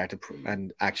season started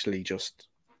and actually just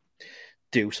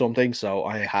do something. So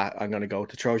I'm going to go with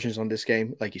the Trojans on this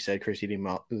game. Like you said, Chrissy, they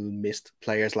missed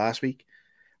players last week,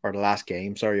 or the last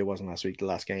game. Sorry, it wasn't last week, the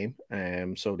last game.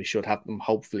 So they should have them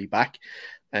hopefully back.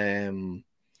 And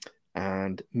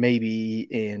maybe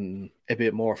in a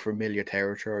bit more familiar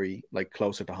territory, like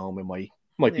closer to home, it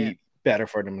might be better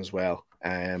for them as well.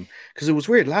 Because it was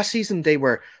weird. Last season they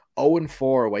were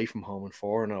 0-4 away from home and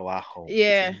 4-0 at home.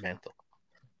 Yeah, which is mental.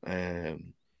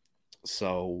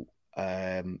 So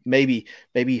maybe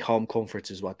home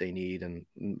comforts is what they need,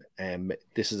 and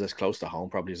this is as close to home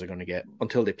probably as they're going to get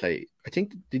until they play. I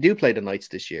think they do play the Knights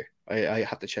this year. I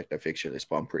have to check their fixture list,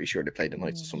 but I'm pretty sure they play the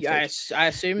Knights at some stage. Yes, I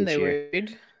assume they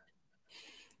would.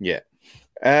 Yeah.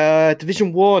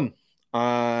 Division 1.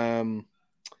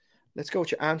 Let's go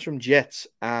with your Antrim Jets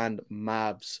and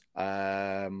Mavs.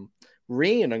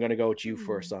 Reen, I'm going to go with you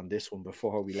first on this one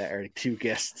before we let our two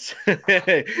guests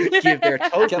give their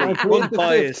totally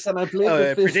unbiased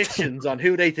predictions on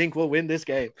who they think will win this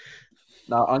game.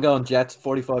 No, I'm going Jets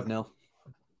 45-0.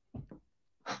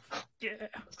 Yeah.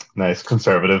 Nice,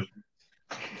 conservative.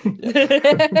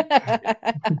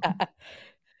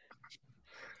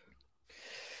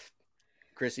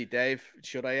 Chrissie Dave,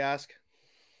 should I ask?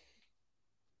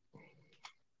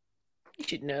 You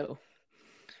should know.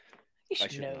 You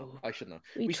should know. I should know.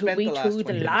 We spent the last 20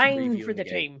 minutes line for the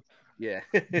team. Yeah.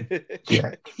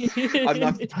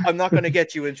 I'm not going to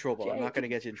get you in trouble. I'm not going to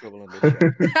get you in trouble on this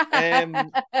show.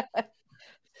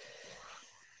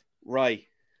 Right.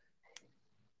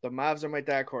 The Mavs are my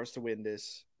dark horse to win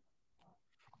this.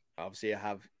 Obviously, I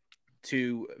have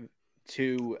two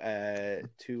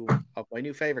of my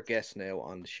new favorite guests now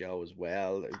on the show as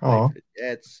well.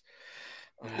 It's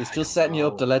He's just setting you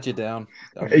up to let you down.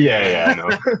 Yeah, I know.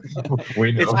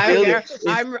 We know.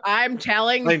 I'm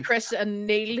telling Chris and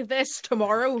Neil this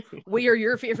tomorrow. We are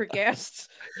your favorite guests.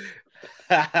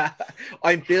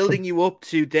 I'm building you up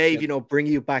to Dave, bring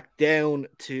you back down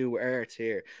to earth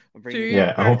here.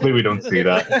 Hopefully we don't see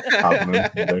that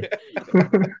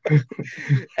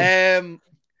happening.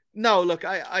 No, look,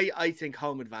 I think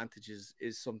home advantage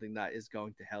is something that is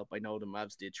going to help. I know the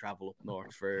Mavs did travel up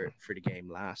north for the game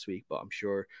last week, but I'm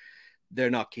sure they're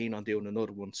not keen on doing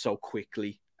another one so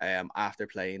quickly after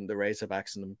playing the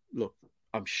Razorbacks. And look,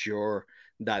 I'm sure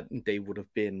that they would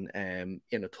have been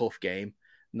in a tough game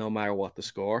no matter what the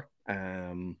score.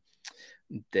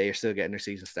 They are still getting their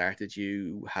season started.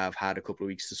 You have had a couple of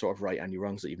weeks to sort of right any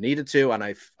wrongs that you've needed to, and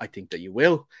I think that you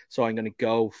will. So I'm going to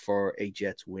go for a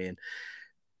Jets win.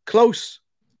 Close,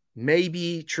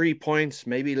 maybe 3 points,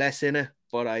 maybe less in it,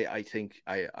 but I think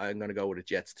I'm going to go with the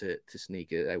Jets to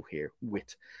sneak it out here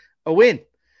with a win.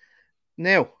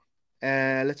 Now,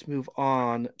 let's move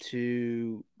on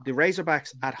to the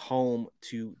Razorbacks at home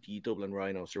to the Dublin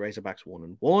Rhinos. The Razorbacks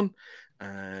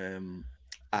 1-1.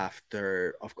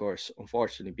 After, of course,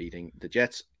 unfortunately beating the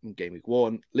Jets in game week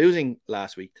 1, losing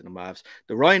last week to the Mavs.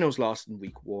 The Rhinos lost in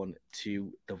week 1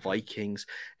 to the Vikings,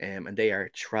 and they are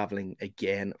traveling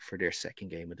again for their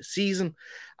second game of the season.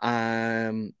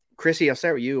 Chrissie, I'll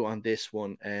start with you on this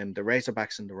one. The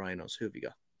Razorbacks and the Rhinos, who have you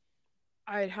got?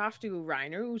 I'd have to go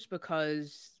Rhinos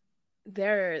because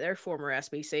they're former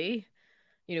SBC.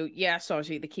 Yes,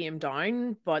 obviously they came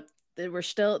down, but they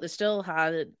still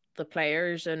had the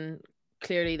players and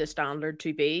clearly the standard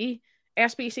to be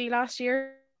SBC last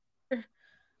year.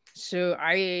 So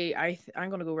I'm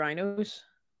going to go Rhinos.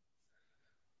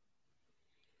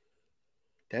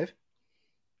 Dev?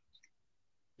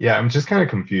 Yeah, I'm just kind of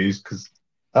confused because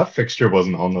that fixture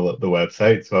wasn't on the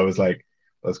website. So I was like,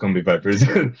 well, it's going to be Vipers.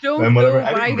 Don't go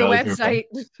by the website.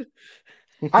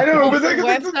 I know, but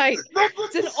website.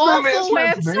 It's an awful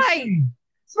website.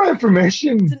 It's not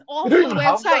information. It's an awful website.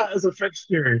 Have that as a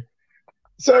fixture.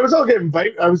 So I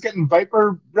was getting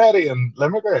Viper ready and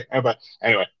Limerick ready. But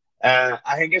anyway,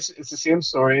 I think it's the same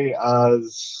story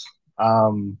as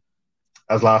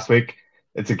last week.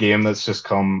 It's a game that's just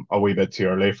come a wee bit too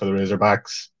early for the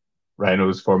Razorbacks,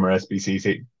 Rhinos former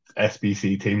SBC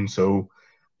team. So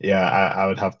yeah, I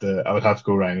would have to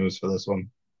go Rhinos for this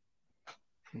one.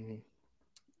 Mm-hmm.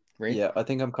 Yeah, I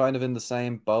think I'm kind of in the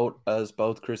same boat as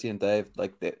both Chrissie and Dave.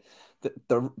 Like the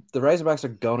Razorbacks are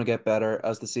going to get better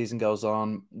as the season goes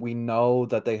on. We know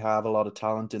that they have a lot of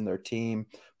talent in their team,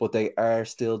 but they are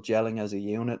still gelling as a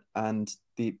unit. And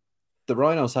the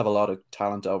Rhinos have a lot of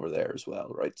talent over there as well,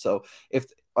 right? So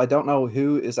I don't know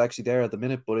who is actually there at the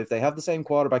minute, but if they have the same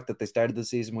quarterback that they started the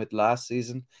season with last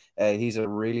season, he's a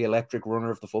really electric runner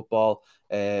of the football,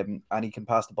 and he can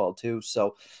pass the ball too.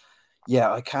 So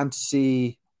yeah, I can't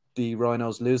see the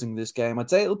Rhinos losing this game. I'd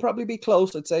say it'll probably be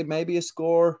close. I'd say maybe a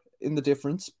score in the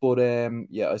difference, but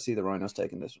yeah, I see the Rhinos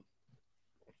taking this one.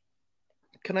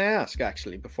 Can I ask,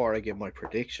 actually, before I give my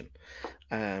prediction,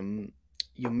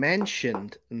 you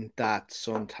mentioned that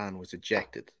Suntan was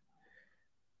ejected.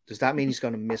 Does that mean he's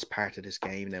going to miss part of this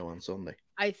game now on Sunday?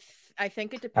 I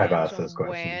think it depends on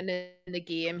when in the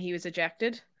game he was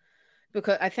ejected,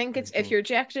 because I think it's if you're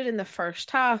ejected in the first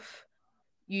half,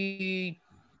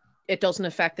 it doesn't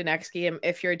affect the next game.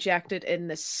 If you're ejected in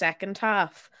the second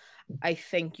half, I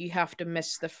think you have to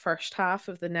miss the first half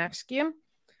of the next game.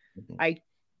 Mm-hmm. I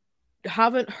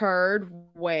haven't heard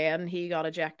when he got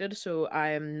ejected, so I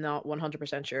am not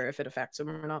 100% sure if it affects him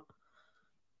or not.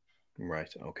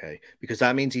 Right, okay. Because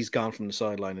that means he's gone from the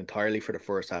sideline entirely for the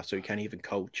first half, so he can't even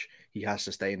coach. He has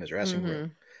to stay in his dressing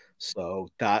room. So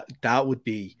that would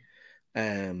be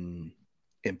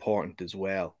important as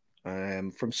well.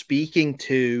 From speaking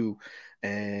to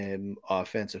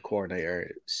offensive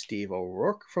coordinator Steve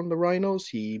O'Rourke from the Rhinos.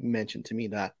 He mentioned to me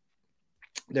that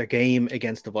their game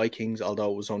against the Vikings,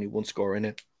 although it was only one score in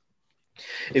it,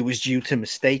 it was due to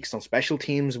mistakes on special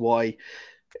teams. Why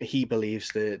he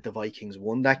believes the Vikings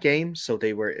won that game, so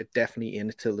they were definitely in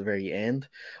it till the very end.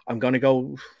 I'm gonna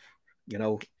go, the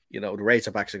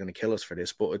Razorbacks are going to kill us for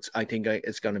this, but I think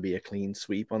it's going to be a clean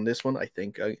sweep on this one. I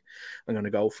think I'm going to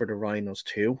go for the Rhinos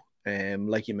too.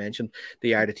 Like you mentioned,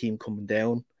 they are the team coming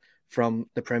down from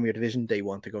the Premier Division. They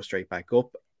want to go straight back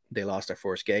up. They lost their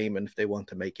first game, and if they want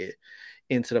to make it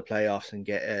into the playoffs and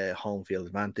get a home field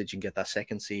advantage and get that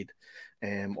second seed,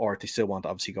 or if they still want to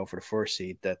obviously go for the first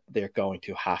seed, that they're going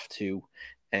to have to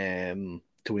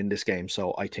win this game.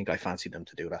 So I think I fancy them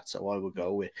to do that. So I will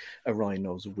go with a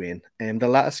Rhinos win. And the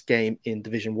last game in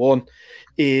Division 1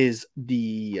 is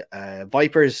the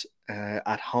Vipers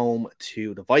at home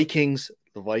to the Vikings.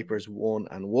 The Vipers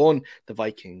 1-1. The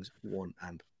Vikings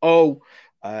 1-0.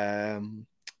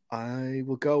 I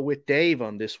will go with Dave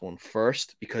on this one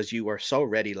first because you were so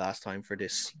ready last time for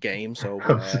this game. So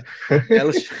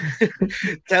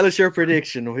tell us your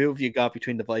prediction. Who have you got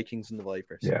between the Vikings and the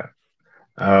Vipers? Yeah.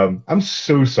 I'm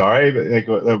so sorry,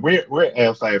 but we're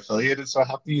AFI affiliated, so I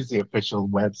have to use the official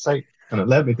website, and it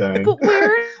let me down. But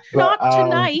we're not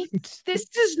tonight. This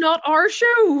is not our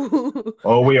show.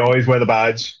 Oh, we always wear the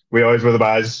badge. We always wear the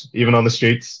badge, even on the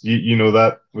streets. You know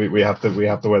that we have to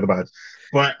wear the badge.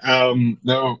 But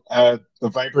no, the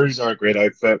Vipers are a great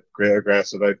outfit, great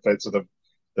aggressive outfit. So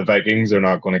the Vikings are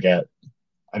not going to get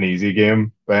an easy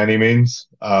game by any means.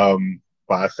 But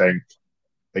I think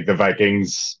like the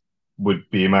Vikings would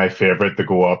be my favorite to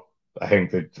go up. I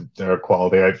think that they're a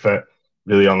quality outfit,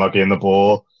 really unlucky in the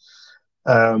bowl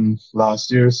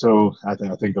last year. So I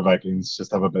think the Vikings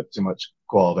just have a bit too much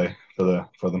quality for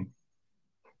them.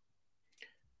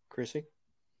 Chrissie?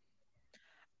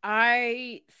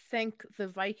 I think the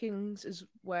Vikings as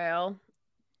well,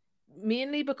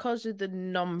 mainly because of the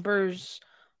numbers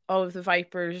of the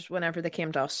Vipers whenever they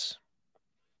came to us.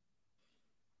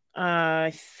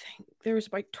 I think there was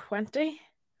about 20.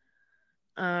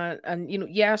 And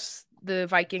yes, the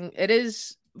Viking.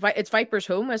 It's Vipers'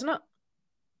 home, isn't it?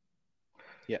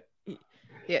 Yeah.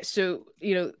 Yeah. So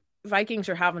Vikings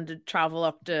are having to travel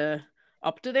up to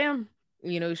them.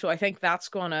 So I think there's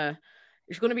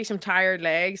gonna be some tired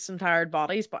legs, some tired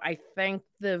bodies, but I think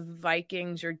the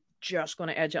Vikings are just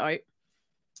gonna edge it out.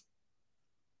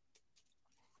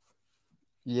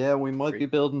 Yeah, we might be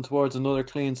building towards another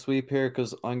clean sweep here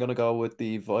because I'm gonna go with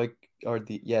the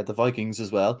Vikings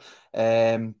as well.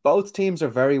 Both teams are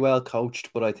very well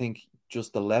coached, but I think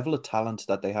just the level of talent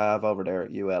that they have over there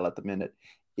at UL at the minute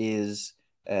is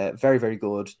very, very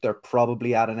good. They're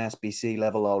probably at an SBC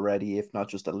level already, if not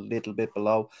just a little bit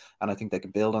below, and I think they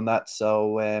can build on that.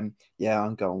 So yeah,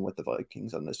 I'm going with the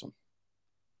Vikings on this one.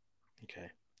 Okay,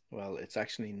 well, it's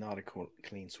actually not a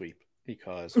clean sweep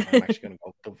because I'm actually going to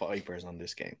go with the Vipers on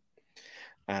this game.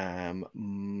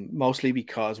 Mostly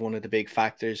because one of the big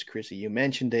factors, Chrissy, you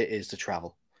mentioned it, is the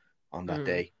travel on that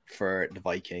day for the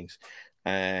Vikings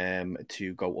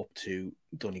to go up to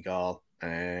Donegal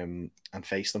and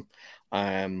face them.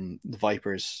 The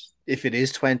Vipers, if it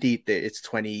is 20, it's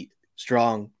 20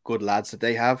 strong, good lads that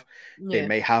they have. Yeah. They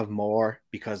may have more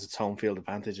because it's home field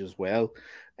advantage as well.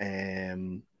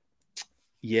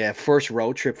 Yeah, first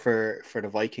road trip for the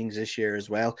Vikings this year as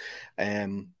well.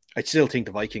 I still think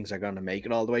the Vikings are going to make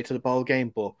it all the way to the bowl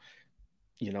game, but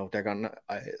they're going to.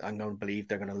 I'm going to believe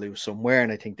they're going to lose somewhere,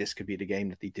 and I think this could be the game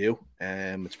that they do.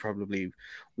 It's probably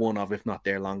one of, if not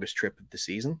their longest trip of the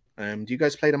season. Do you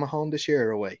guys play them at home this year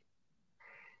or away?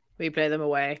 We play them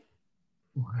away.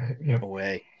 Yep.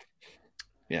 Away.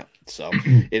 Yeah, so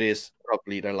it is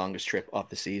probably their longest trip of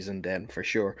the season then for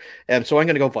sure. So I'm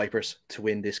going to go Vipers to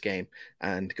win this game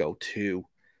and go 2-1.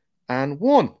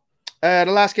 The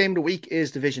last game of the week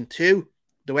is Division 2.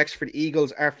 The Wexford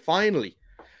Eagles are finally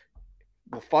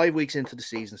 5 weeks into the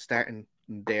season starting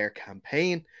their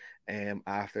campaign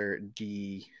after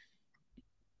the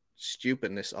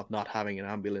stupidness of not having an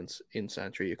ambulance in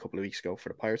Santry a couple of weeks ago for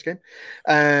the Pirates game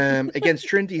against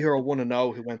Trinity, who are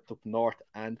 1-0, who went up north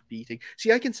and beating.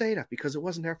 See, I can say that because it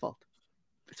wasn't their fault.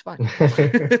 It's fine.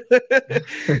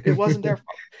 It wasn't their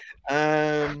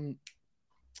fault.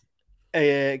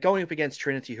 Going up against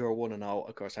Trinity, who are 1-0,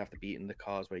 of course, after beating the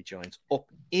Causeway Giants up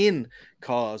in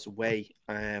Causeway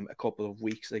a couple of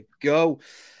weeks ago.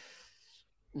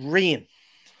 Rian,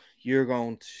 you're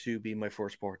going to be my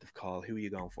first port of call. Who are you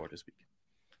going for this week?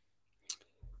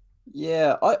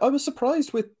 Yeah, I was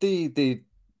surprised with the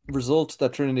results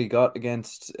that Trinity got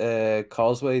against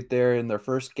Causeway there in their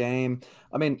first game.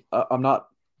 I mean, I'm not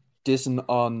dissing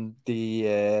on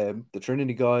the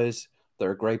Trinity guys.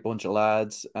 They're a great bunch of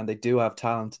lads, and they do have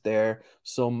talent there.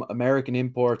 Some American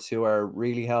imports who are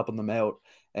really helping them out.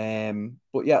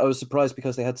 But yeah, I was surprised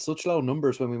because they had such low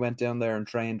numbers when we went down there and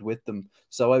trained with them.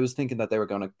 So I was thinking that they were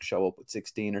going to show up with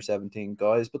 16 or 17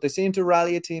 guys, but they seem to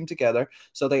rally a team together.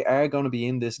 So they are going to be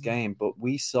in this game. But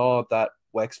we saw that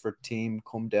Wexford team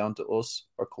come down to us,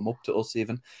 or come up to us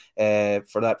even,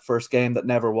 for that first game that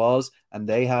never was, and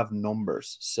they have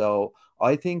numbers. So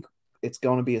I think it's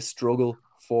going to be a struggle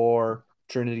for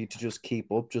Trinity to just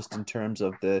keep up, just in terms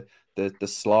of the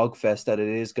slog fest that it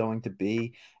is going to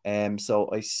be. So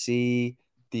I see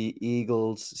the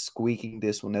Eagles squeaking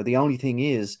this one. Now, the only thing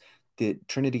is that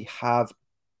Trinity have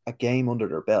a game under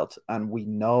their belt, and we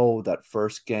know that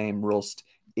first game rust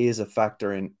is a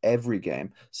factor in every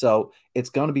game. So it's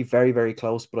going to be very, very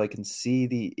close, but I can see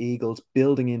the Eagles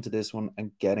building into this one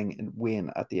and getting a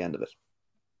win at the end of it.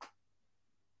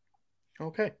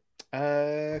 Okay.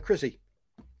 Chrissie,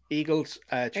 Eagles,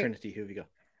 Trinity, who have you got?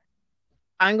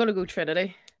 I'm going to go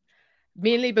Trinity,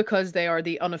 mainly because they are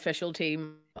the unofficial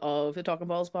team of the Talkin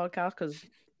Balls podcast, because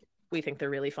we think they're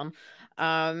really fun.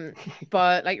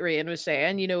 But like Ryan was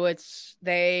saying, you know, it's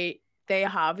they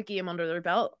have a game under their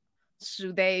belt,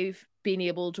 so they've been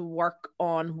able to work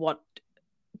on what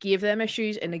gave them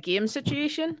issues in a game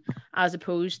situation, as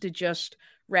opposed to just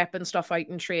repping stuff out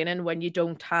in training when you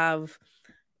don't have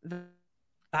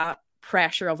that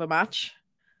pressure of a match.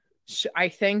 So I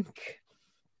think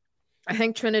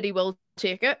Trinity will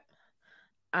take it.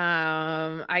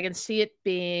 I can see it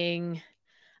being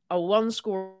a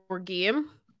one-score game.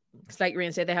 It's like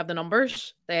Ryan said, they have the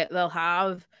numbers. They'll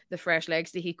have the fresh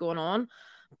legs to keep going on.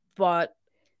 But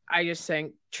I just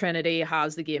think Trinity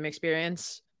has the game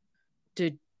experience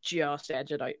to just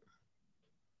edge it out.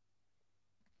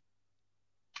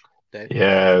 Dave?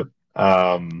 Yeah,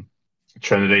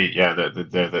 Trinity. Yeah,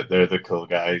 they're the cool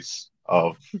guys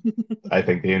of I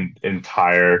think the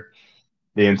entire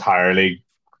league.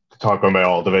 Talking about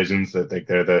all divisions, I think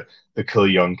they're the cool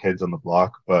young kids on the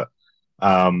block. But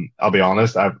I'll be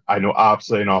honest, I know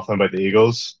absolutely nothing about the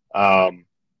Eagles.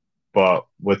 But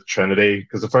with Trinity,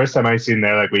 because the first time I seen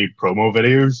their like wee promo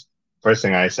videos, first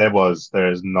thing I said was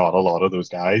there's not a lot of those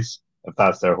guys, if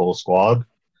that's their whole squad.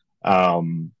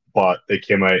 But they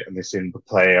came out and they seemed to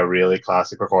play a really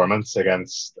classic performance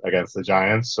against the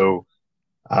Giants. So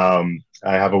I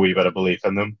have a wee bit of belief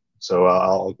in them. So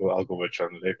I'll go with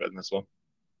Trinity in this one.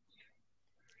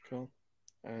 Cool.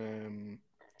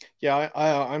 Yeah,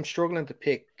 I'm struggling to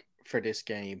pick for this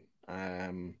game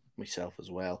myself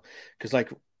as well, because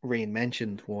like Ryan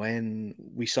mentioned, when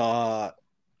we saw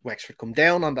Wexford come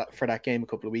down on that for that game a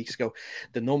couple of weeks ago,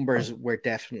 the numbers were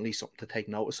definitely something to take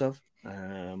notice of.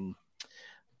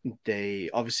 They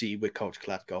obviously, with Coach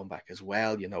Collette going back as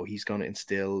well, you know, he's going to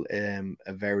instill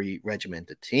a very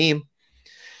regimented team.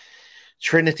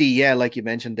 Trinity, yeah, like you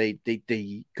mentioned, they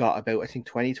got about, I think,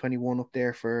 20-21 up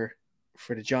there for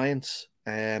the Giants.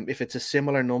 If it's a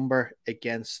similar number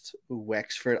against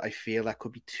Wexford, I feel that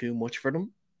could be too much for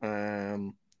them.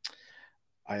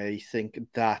 I think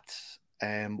that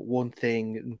one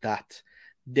thing that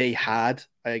they had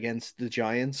against the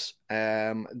Giants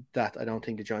that I don't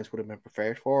think the Giants would have been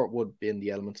prepared for would be in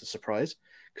the elements of surprise,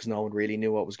 because no one really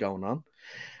knew what was going on.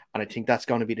 And I think that's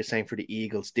going to be the same for the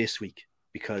Eagles this week,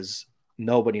 because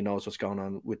nobody knows what's going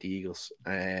on with the Eagles.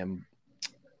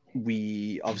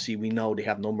 We know they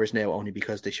have numbers now only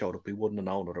because they showed up. We wouldn't have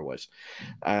known otherwise.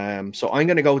 So I'm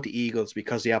going to go with the Eagles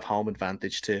because they have home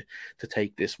advantage to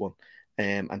take this one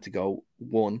and to go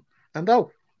 1-0.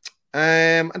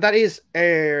 And that is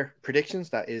our predictions.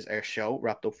 That is our show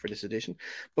wrapped up for this edition.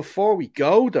 Before we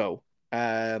go, though,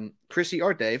 Chrissie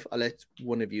or Dave, I'll let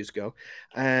one of you go.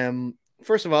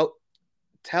 First of all,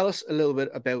 tell us a little bit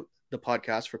about the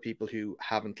podcast for people who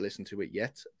haven't listened to it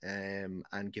yet, and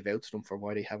give out to them for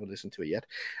why they haven't listened to it yet.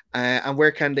 And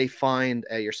where can they find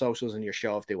your socials and your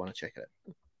show if they want to check it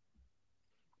out?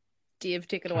 Dave,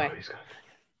 take it away.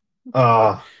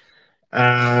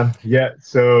 Yeah,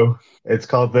 so it's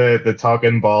called the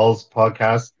Talkin Balls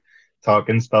Podcast.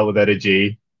 Talkin spelled without a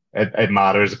G. It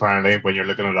matters apparently when you're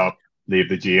looking it up. Leave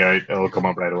the G out; it'll come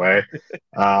up right away.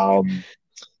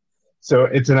 So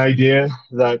it's an idea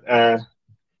that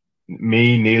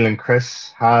me, Neil, and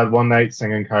Chris had one night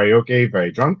singing karaoke, very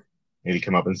drunk. Neil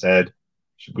came up and said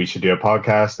we should do a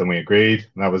podcast, and we agreed.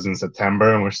 And that was in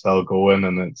September, and we're still going,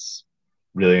 and it's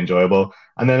really enjoyable.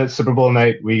 And then at Super Bowl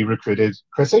night, we recruited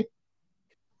Chrissie.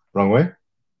 Wrong way,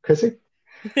 Chrissie.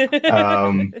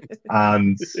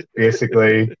 And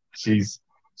basically, she's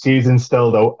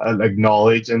instilled like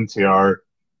knowledge into our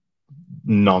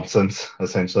nonsense,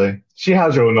 essentially. She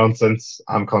has her own nonsense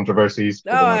and controversies,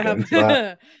 but Oh, we'll I not get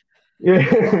have. into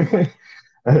that.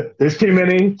 Yeah. There's too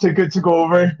many to go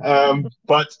over.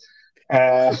 But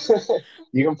uh,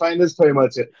 you can find us pretty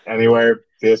much anywhere: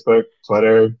 Facebook,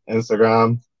 Twitter,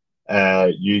 Instagram,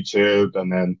 YouTube,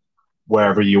 and then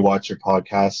wherever you watch your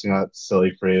podcast. You know, that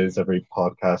silly phrase every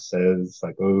podcast says,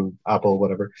 like, oh, Apple,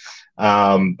 whatever.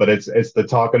 But it's the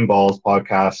Talkin Balls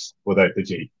podcast without the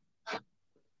G.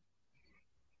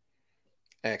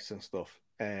 Excellent stuff.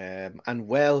 And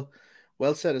well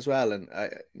said as well. And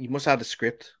you must have the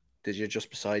script. Did you just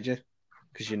beside you?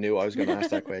 Because you knew I was going to ask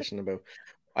that question about.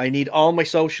 I need all my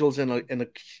socials in a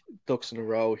ducks in a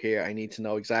row here. I need to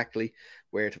know exactly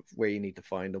where you need to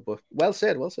find them. But well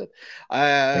said.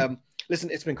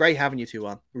 Listen, it's been great having you two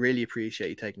on. Really appreciate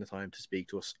you taking the time to speak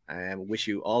to us. Wish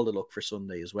you all the luck for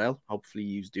Sunday as well. Hopefully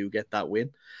you do get that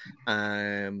win.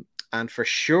 And for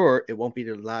sure, it won't be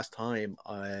the last time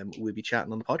we'll be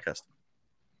chatting on the podcast.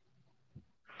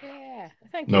 Yeah,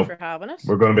 thank you Nope. for having us.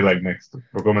 We're going to be like next.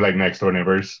 We're going to be like next door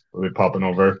neighbors. We'll be popping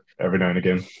over every now and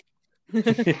again. I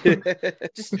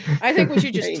think we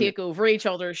should just take over each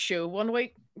other's show one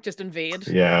week. Just invade.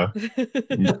 Yeah.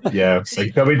 Yeah. See,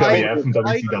 like WWF and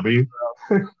WCW.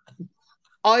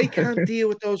 I can't deal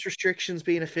with those restrictions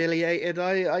being affiliated.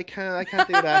 I can't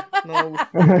do that. No.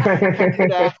 Can't do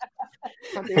that.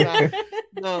 Can't do that.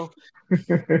 No.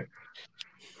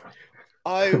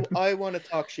 I want to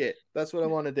talk shit. That's what I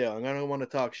want to do. I'm gonna want to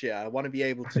talk shit. I want to be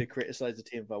able to criticize the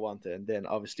team if I want to, and then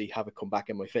obviously have it come back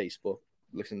in my face. But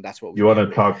listen, that's what you want to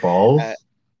talk balls.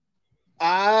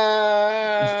 I'm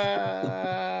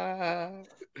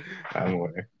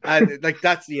aware. Like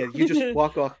that's You just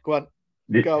walk off. Go on.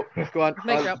 Go on.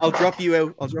 I'll drop you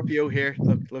out. I'll drop you out here.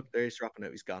 Look, there he's dropping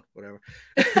out. He's gone. Whatever.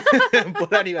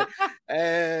 But anyway,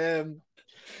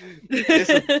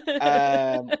 listen.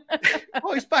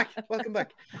 Oh, he's back. Welcome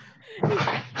back.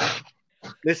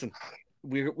 Listen,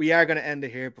 we are going to end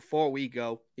it here. Before we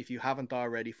go, if you haven't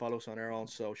already, follow us on our own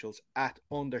socials at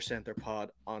UnderCenterPod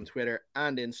on Twitter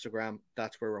and Instagram.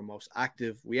 That's where we're most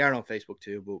active. We are on Facebook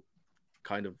too, but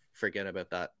kind of forget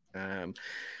about that.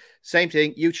 Same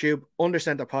thing, YouTube,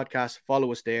 Undercenter Podcast.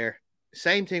 Follow us there.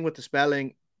 Same thing with the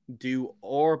spelling. Do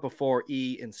or before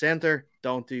E in center.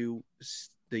 Don't do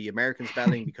the American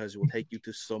spelling because it will take you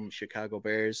to some Chicago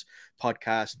Bears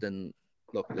podcast. And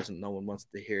look, listen, no one wants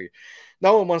to hear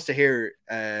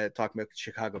talking about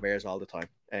Chicago Bears all the time.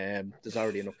 There's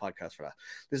already enough podcasts for that.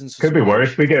 Listen, could be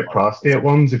worse. We get prostate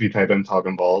ones if you type in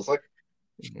Talkin Balls. Like,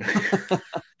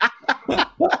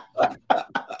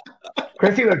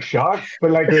 Chrissy looks shocked,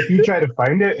 but like if you try to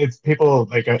find it, it's people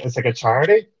like it's like a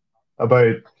charity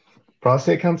about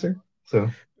prostate cancer. So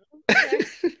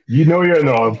you're in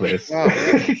the wrong place.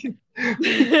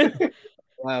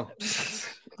 Wow.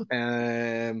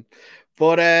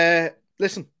 But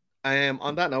listen,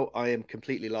 on that note, I am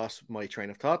completely lost my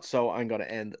train of thought, so I'm going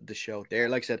to end the show there.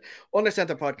 Like I said,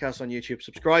 Undercenter Podcast on YouTube.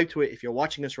 Subscribe to it if you're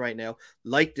watching us right now.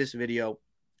 Like this video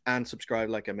and subscribe,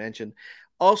 like I mentioned.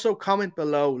 Also, comment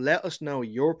below. Let us know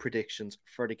your predictions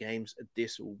for the games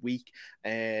this week.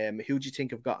 Who do you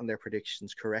think have gotten their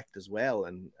predictions correct as well?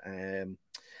 And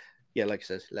yeah, like I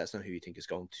said, let us know who you think is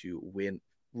going to win.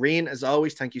 Rian, as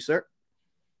always, thank you, sir.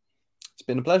 It's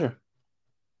been a pleasure.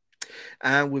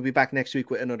 And we'll be back next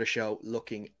week with another show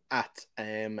looking at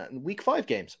week 5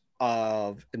 games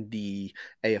of the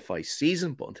AFI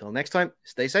season. But until next time,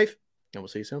 stay safe and we'll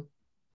see you soon.